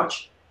the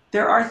couch.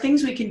 There are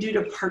things we can do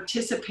to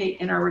participate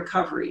in our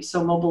recovery.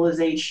 So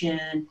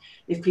mobilization,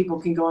 if people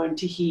can go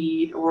into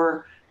heat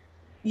or,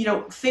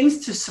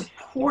 things to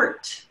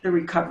support the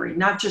recovery,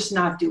 not just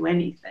not do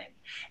anything.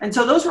 And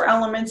so those were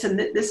elements. And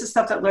this is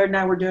stuff that Laird and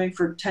I were doing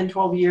for 10,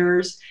 12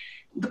 years.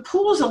 The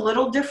pool is a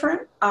little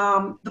different.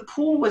 The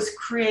pool was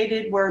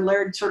created where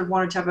Laird sort of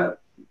wanted to have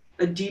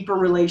a deeper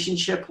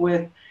relationship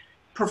with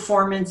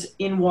performance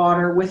in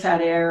water, with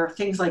that air,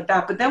 things like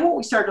that. But then what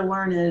we started to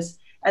learn is,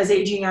 as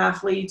aging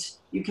athletes,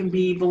 you can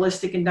be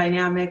ballistic and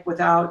dynamic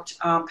without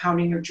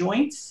pounding your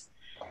joints.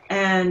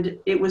 And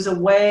it was a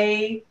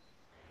way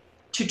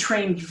to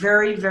train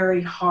very,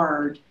 very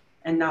hard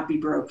and not be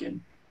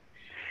broken.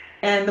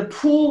 And the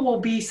pool will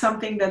be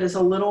something that is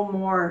a little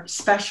more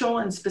special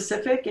and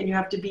specific, and you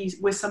have to be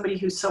with somebody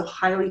who's so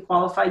highly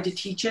qualified to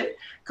teach it.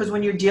 Because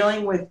when you're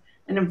dealing with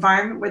an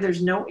environment where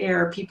there's no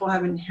air, people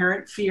have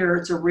inherent fear.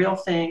 It's a real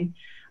thing.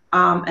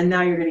 And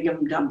now you're going to give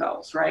them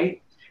dumbbells,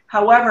 right?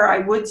 However, I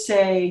would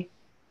say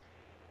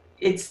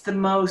it's the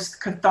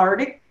most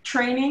cathartic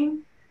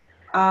training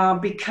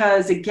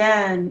because,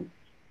 again,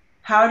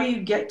 how do you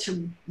get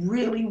to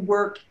really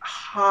work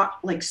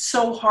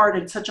so hard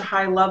at such a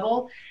high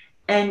level?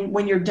 And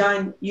when you're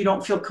done, you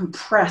don't feel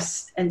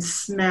compressed and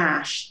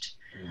smashed.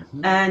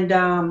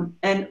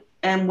 Mm-hmm.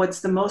 And what's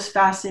the most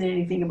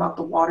fascinating thing about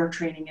the water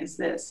training is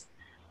this.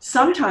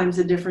 Sometimes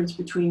the difference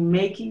between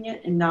making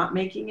it and not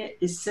making it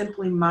is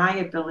simply my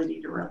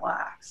ability to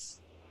relax.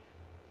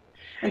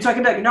 And so I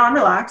can be like, no, I'm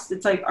relaxed.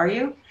 It's like, are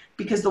you?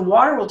 Because the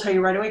water will tell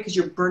you right away because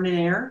you're burning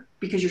air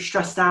because you're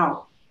stressed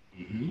out.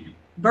 Mm-hmm.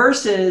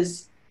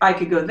 Versus I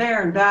could go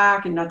there and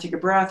back and not take a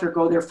breath or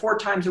go there 4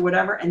 times or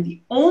whatever. And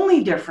the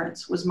only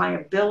difference was my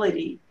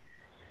ability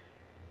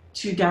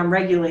to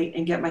downregulate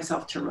and get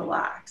myself to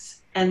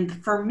relax.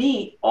 And for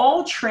me,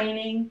 all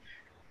training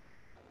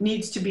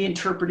needs to be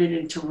interpreted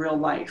into real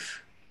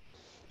life.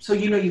 So,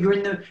 you're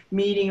in the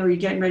meeting or you're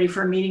getting ready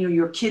for a meeting or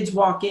your kids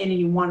walk in and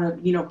you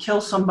want to,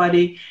 kill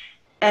somebody.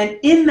 And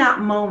in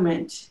that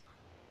moment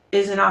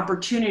is an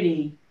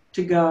opportunity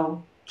to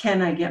go,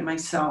 can I get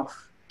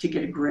myself to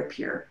get a grip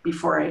here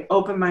before I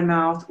open my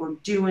mouth or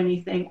do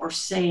anything or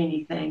say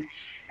anything?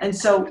 And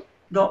so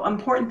the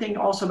important thing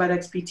also about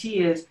XPT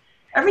is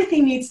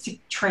everything needs to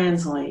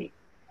translate.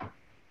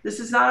 This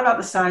is not about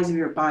the size of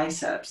your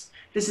biceps.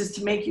 This is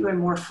to make you a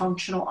more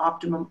functional,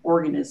 optimum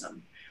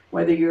organism.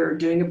 Whether you're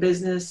doing a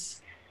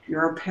business,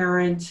 you're a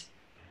parent,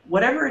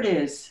 whatever it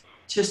is,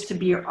 just to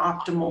be your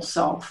optimal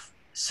self.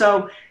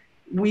 So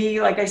we,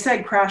 like I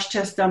said, crash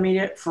test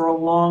dummied it for a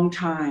long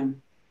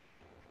time.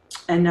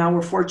 And now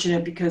we're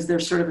fortunate because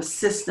there's sort of a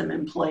system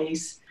in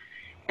place.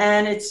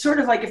 And it's sort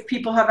of like if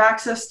people have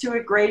access to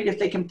it, great. If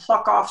they can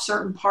pluck off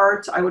certain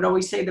parts, I would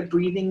always say the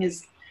breathing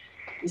is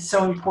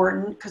so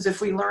important, because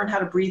if we learn how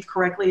to breathe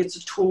correctly, it's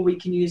a tool we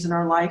can use in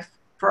our life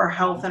for our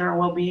health and our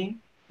well-being.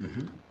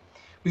 Mm-hmm.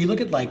 When you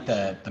look at like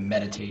the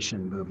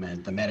meditation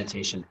movement, the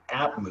meditation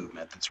app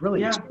movement that's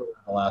really exploded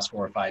in the last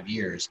 4 or 5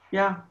 years.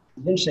 Yeah.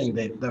 It's interesting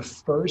that the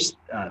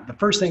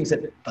first things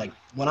that, like,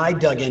 when I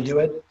dug into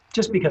it,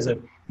 just because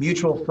of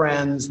mutual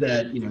friends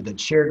that, that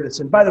shared this.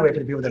 And by the way, for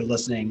the people that are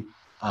listening,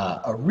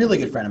 a really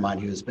good friend of mine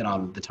who's been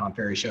on the Tom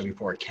Ferry show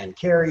before, Ken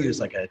Carey, who's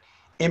like an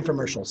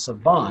infomercial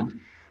savant.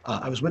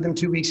 I was with him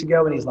 2 weeks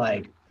ago and he's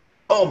like,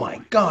 oh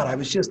my God, I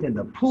was just in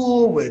the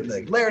pool with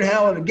like Laird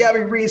Howard and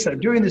Gabby Reese and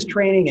I'm doing this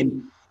training,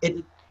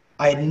 and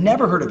I had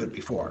never heard of it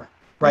before,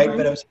 right? Mm-hmm.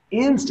 But I was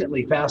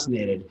instantly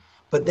fascinated.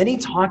 But then he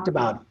talked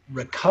about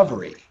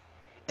recovery.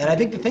 And I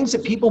think the things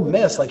that people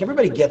miss, like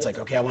everybody gets like,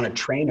 okay, I want to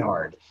train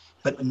hard,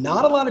 but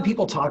not a lot of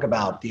people talk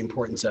about the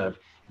importance of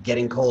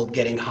getting cold,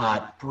 getting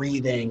hot,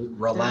 breathing,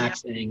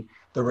 relaxing,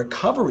 the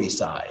recovery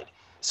side.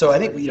 So I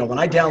think, when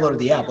I downloaded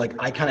the app, like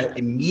I kind of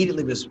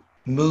immediately was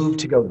moved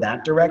to go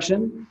that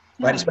direction,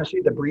 right? Especially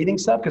the breathing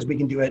stuff, because we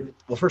can do it.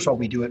 Well, first of all,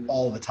 we do it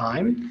all the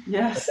time.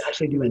 Yes. Let's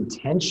actually do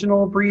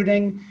intentional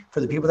breathing for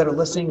the people that are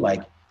listening.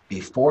 Like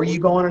before you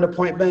go on an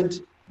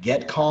appointment,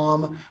 get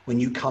calm. When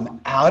you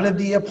come out of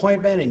the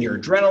appointment and your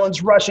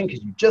adrenaline's rushing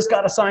because you just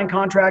got a signed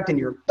contract and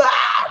you're,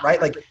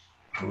 right? Like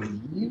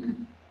breathe,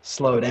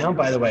 slow down.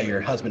 By the way,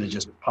 your husband has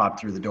just popped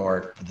through the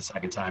door for the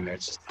second time there.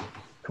 It's just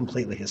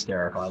completely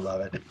hysterical. I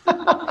love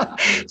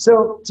it.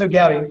 So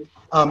Gabby,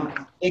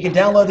 you can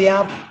download the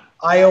app,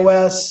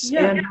 iOS,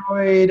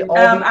 Android.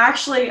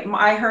 Actually,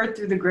 I heard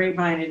through the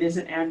grapevine it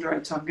isn't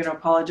Android, so I'm going to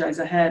apologize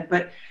ahead.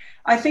 But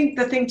I think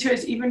the thing too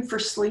is even for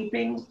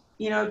sleeping,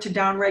 to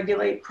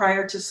downregulate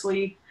prior to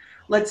sleep.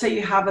 Let's say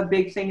you have a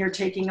big thing you're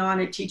taking on,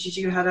 it teaches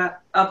you how to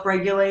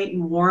upregulate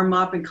and warm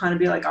up and kind of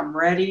be like, I'm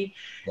ready.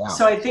 Yeah.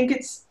 So I think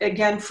it's,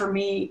 again, for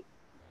me,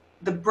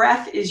 the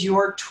breath is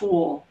your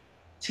tool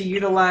to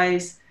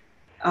utilize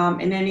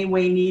in any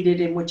way needed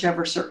in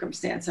whichever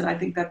circumstance. And I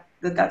think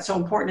that's so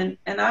important.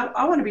 And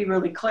I want to be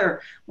really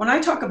clear. When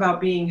I talk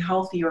about being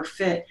healthy or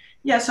fit,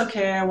 yes,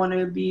 okay, I want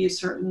to be a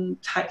certain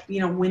type,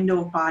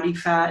 window of body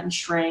fat and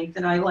strength.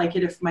 And I like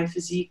it if my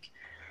physique,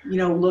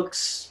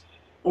 looks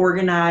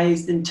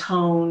organized and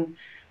toned.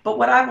 But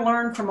what I've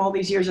learned from all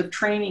these years of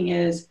training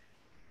is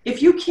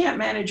if you can't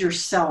manage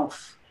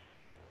yourself,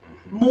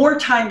 more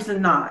times than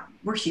not,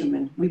 we're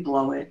human, we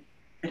blow it,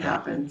 it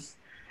happens.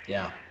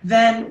 Yeah.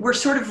 Then we're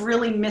sort of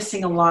really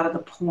missing a lot of the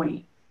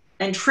point.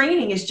 And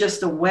training is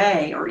just a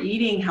way, or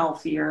eating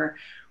healthier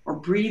or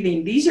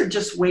breathing. These are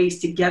just ways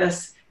to get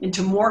us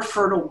into more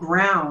fertile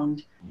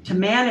ground to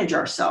manage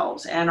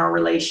ourselves and our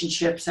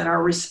relationships and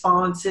our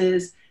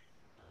responses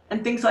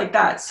and things like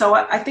that. So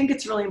I think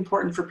it's really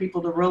important for people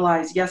to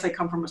realize, yes, I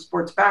come from a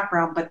sports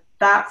background, but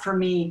that for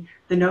me,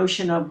 the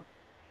notion of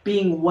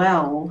being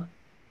well,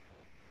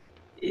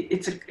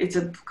 it's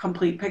a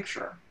complete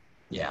picture.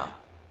 Yeah.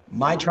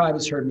 My tribe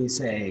has heard me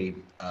say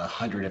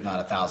 100, if not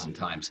 1,000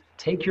 times,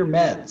 take your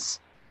meds.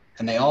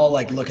 And they all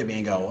like look at me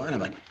and go, and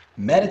I'm like,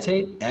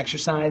 meditate,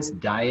 exercise,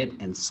 diet,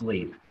 and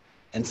sleep.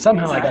 And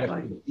somehow I got to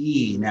put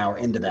B now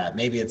into that.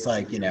 Maybe it's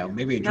like,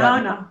 maybe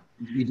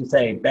you just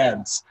say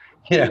beds,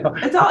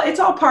 It's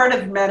all part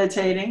of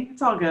meditating.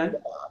 It's all good.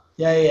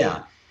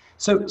 Yeah.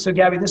 So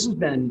Gabby, this has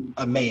been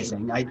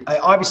amazing. I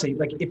obviously,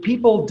 like, if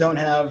people don't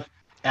have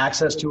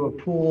access to a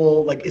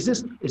pool, like, is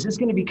this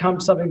going to become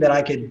something that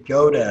I could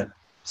go to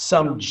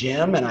some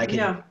gym and I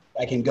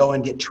can go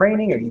and get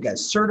training? Are you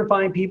guys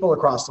certifying people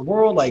across the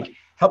world? Like,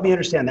 help me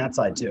understand that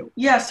side too.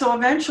 Yeah. So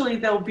eventually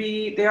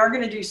they are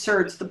going to do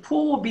certs. The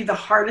pool will be the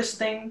hardest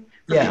thing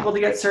for people to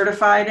get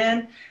certified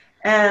in.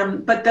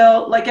 But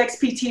they'll, like,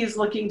 XPT is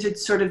looking to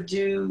sort of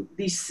do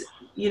these,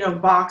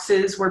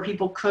 boxes where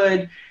people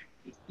could,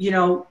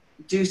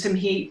 do some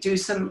heat, do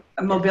some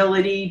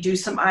mobility, do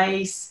some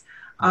ice,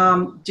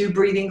 do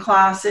breathing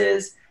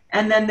classes.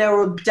 And then there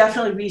will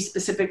definitely be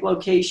specific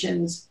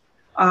locations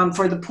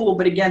for the pool.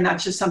 But again,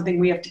 that's just something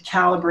we have to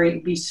calibrate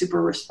and be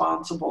super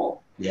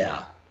responsible.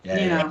 Yeah.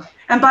 You know.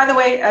 And by the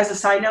way, as a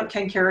side note,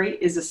 Ken Carey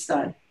is a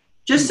stud.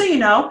 Just so you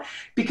know,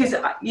 because,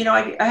 you know,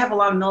 I have a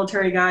lot of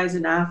military guys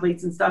and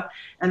athletes and stuff.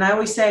 And I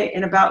always say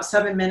in about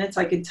 7 minutes,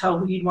 I could tell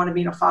who you'd want to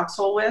be in a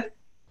foxhole with.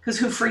 Because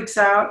who freaks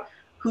out,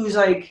 who's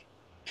like,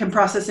 can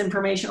process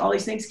information, all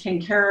these things. Ken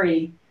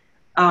Carey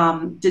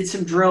did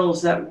some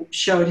drills that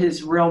showed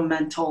his real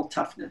mental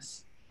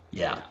toughness.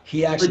 Yeah.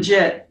 He actually.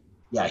 Legit.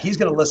 Yeah. He's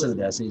going to listen to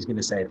this and he's going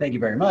to say, thank you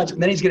very much.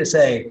 And then he's going to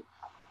say,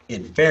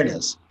 in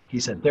fairness, he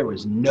said, there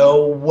was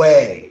no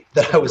way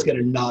that I was going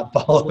to not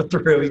follow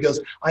through. He goes,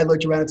 I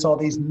looked around and saw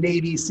these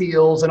Navy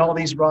SEALs and all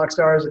these rock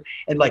stars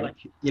and like,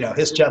 you know,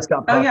 his chest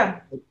got puffed. Oh, yeah.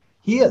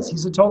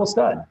 He's a total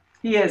stud.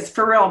 He is,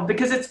 for real.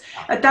 Because it's,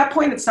 at that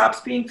point, it stops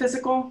being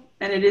physical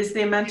and it is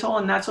the mental.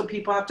 And that's what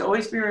people have to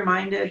always be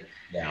reminded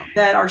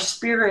that our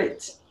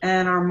spirit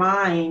and our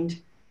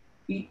mind,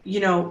 you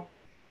know,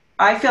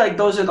 I feel like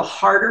those are the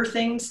harder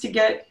things to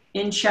get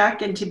in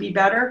check and to be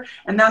better.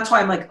 And that's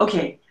why I'm like,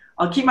 okay,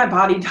 I'll keep my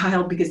body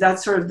dialed because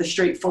that's sort of the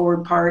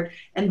straightforward part.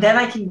 And then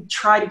I can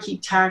try to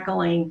keep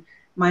tackling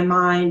my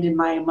mind and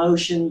my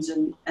emotions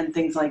and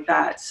things like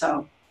that.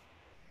 So.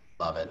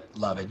 Love it.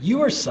 Love it.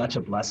 You are such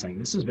a blessing.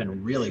 This has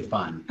been really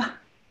fun.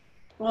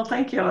 Well,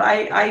 thank you.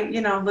 I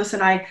you know,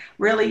 listen, I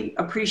really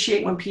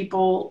appreciate when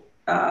people,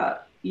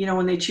 you know,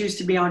 when they choose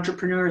to be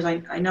entrepreneurs.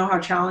 I know how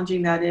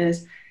challenging that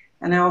is.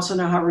 And I also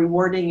know how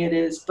rewarding it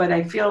is. But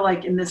I feel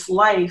like in this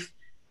life,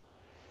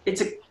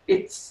 it's a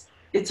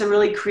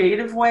really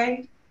creative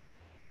way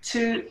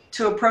to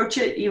approach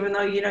it, even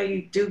though, you know,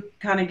 you do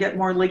kind of get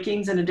more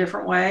lickings in a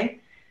different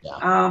way.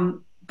 Yeah.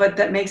 But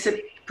that makes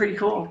it pretty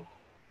cool.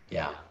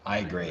 Yeah, I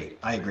agree.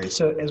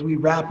 So as we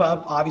wrap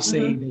up,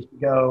 obviously you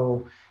should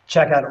go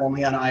check out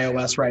only on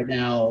iOS right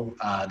now,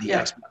 the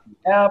XPT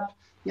app.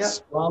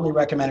 Strongly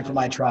recommend it for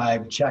my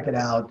tribe. Check it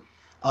out.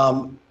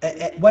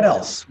 What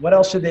else? What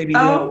else should they be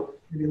doing?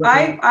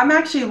 I'm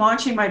actually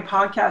launching my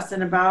podcast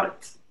in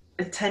about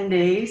 10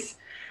 days.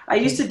 I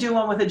used to do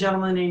one with a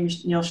gentleman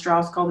named Neil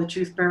Strauss called The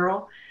Truth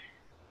Barrel.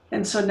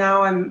 And so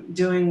now I'm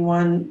doing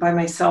one by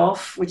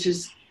myself, which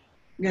is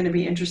going to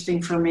be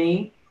interesting for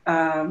me.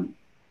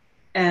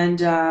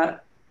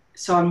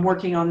 So I'm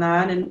working on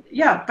that. And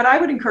yeah, but I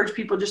would encourage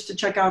people just to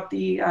check out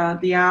the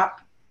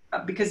app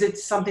because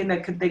it's something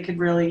that they could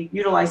really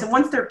utilize. And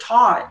once they're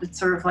taught, it's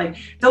sort of like,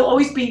 we're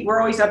always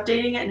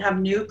updating it and have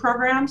new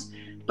programs,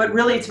 but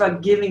really it's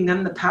about giving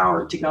them the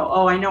power to go,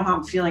 oh, I know how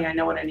I'm feeling. I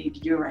know what I need to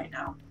do right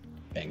now.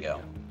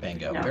 Bingo.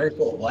 Yeah. Very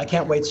cool. Well, I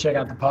can't wait to check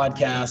out the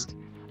podcast.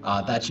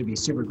 That should be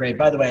super great.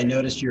 By the way, I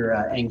noticed your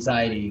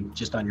anxiety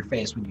just on your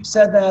face when you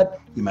said that.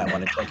 You might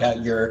want to check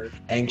out your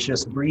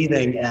anxious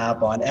breathing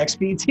app on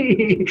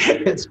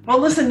XPT. Well,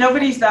 listen,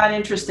 nobody's that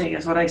interesting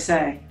is what I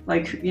say.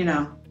 Like, you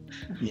know.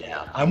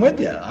 Yeah, I'm with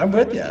you.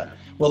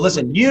 Well,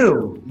 listen,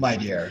 you, my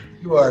dear,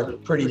 you are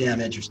pretty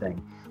damn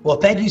interesting. Well,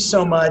 thank you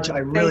so much. I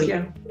really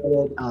appreciate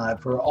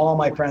it. For all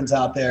my friends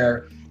out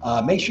there,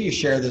 make sure you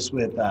share this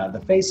with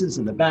the faces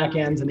and the back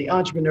ends and the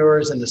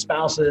entrepreneurs and the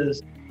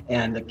spouses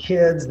and the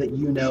kids that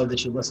you know that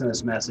should listen to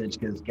this message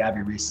because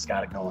Gabby Reece has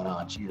got it going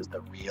on. She is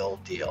the real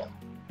deal.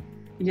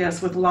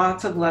 Yes, with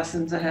lots of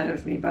lessons ahead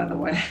of me, by the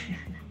way.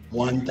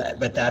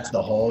 But that's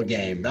the whole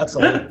game. That's the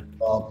whole game.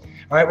 All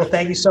right. Well,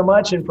 thank you so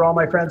much. And for all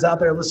my friends out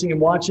there listening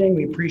and watching,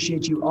 we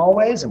appreciate you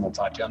always. And we'll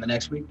talk to you on the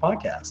next week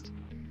podcast.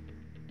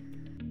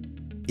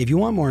 If you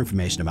want more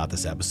information about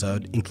this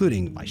episode,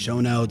 including my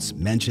show notes,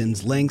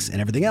 mentions, links,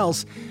 and everything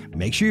else,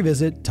 make sure you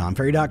visit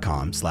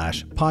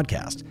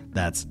tomferry.com/podcast.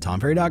 That's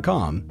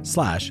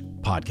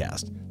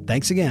tomferry.com/podcast.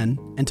 Thanks again,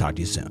 and talk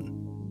to you soon.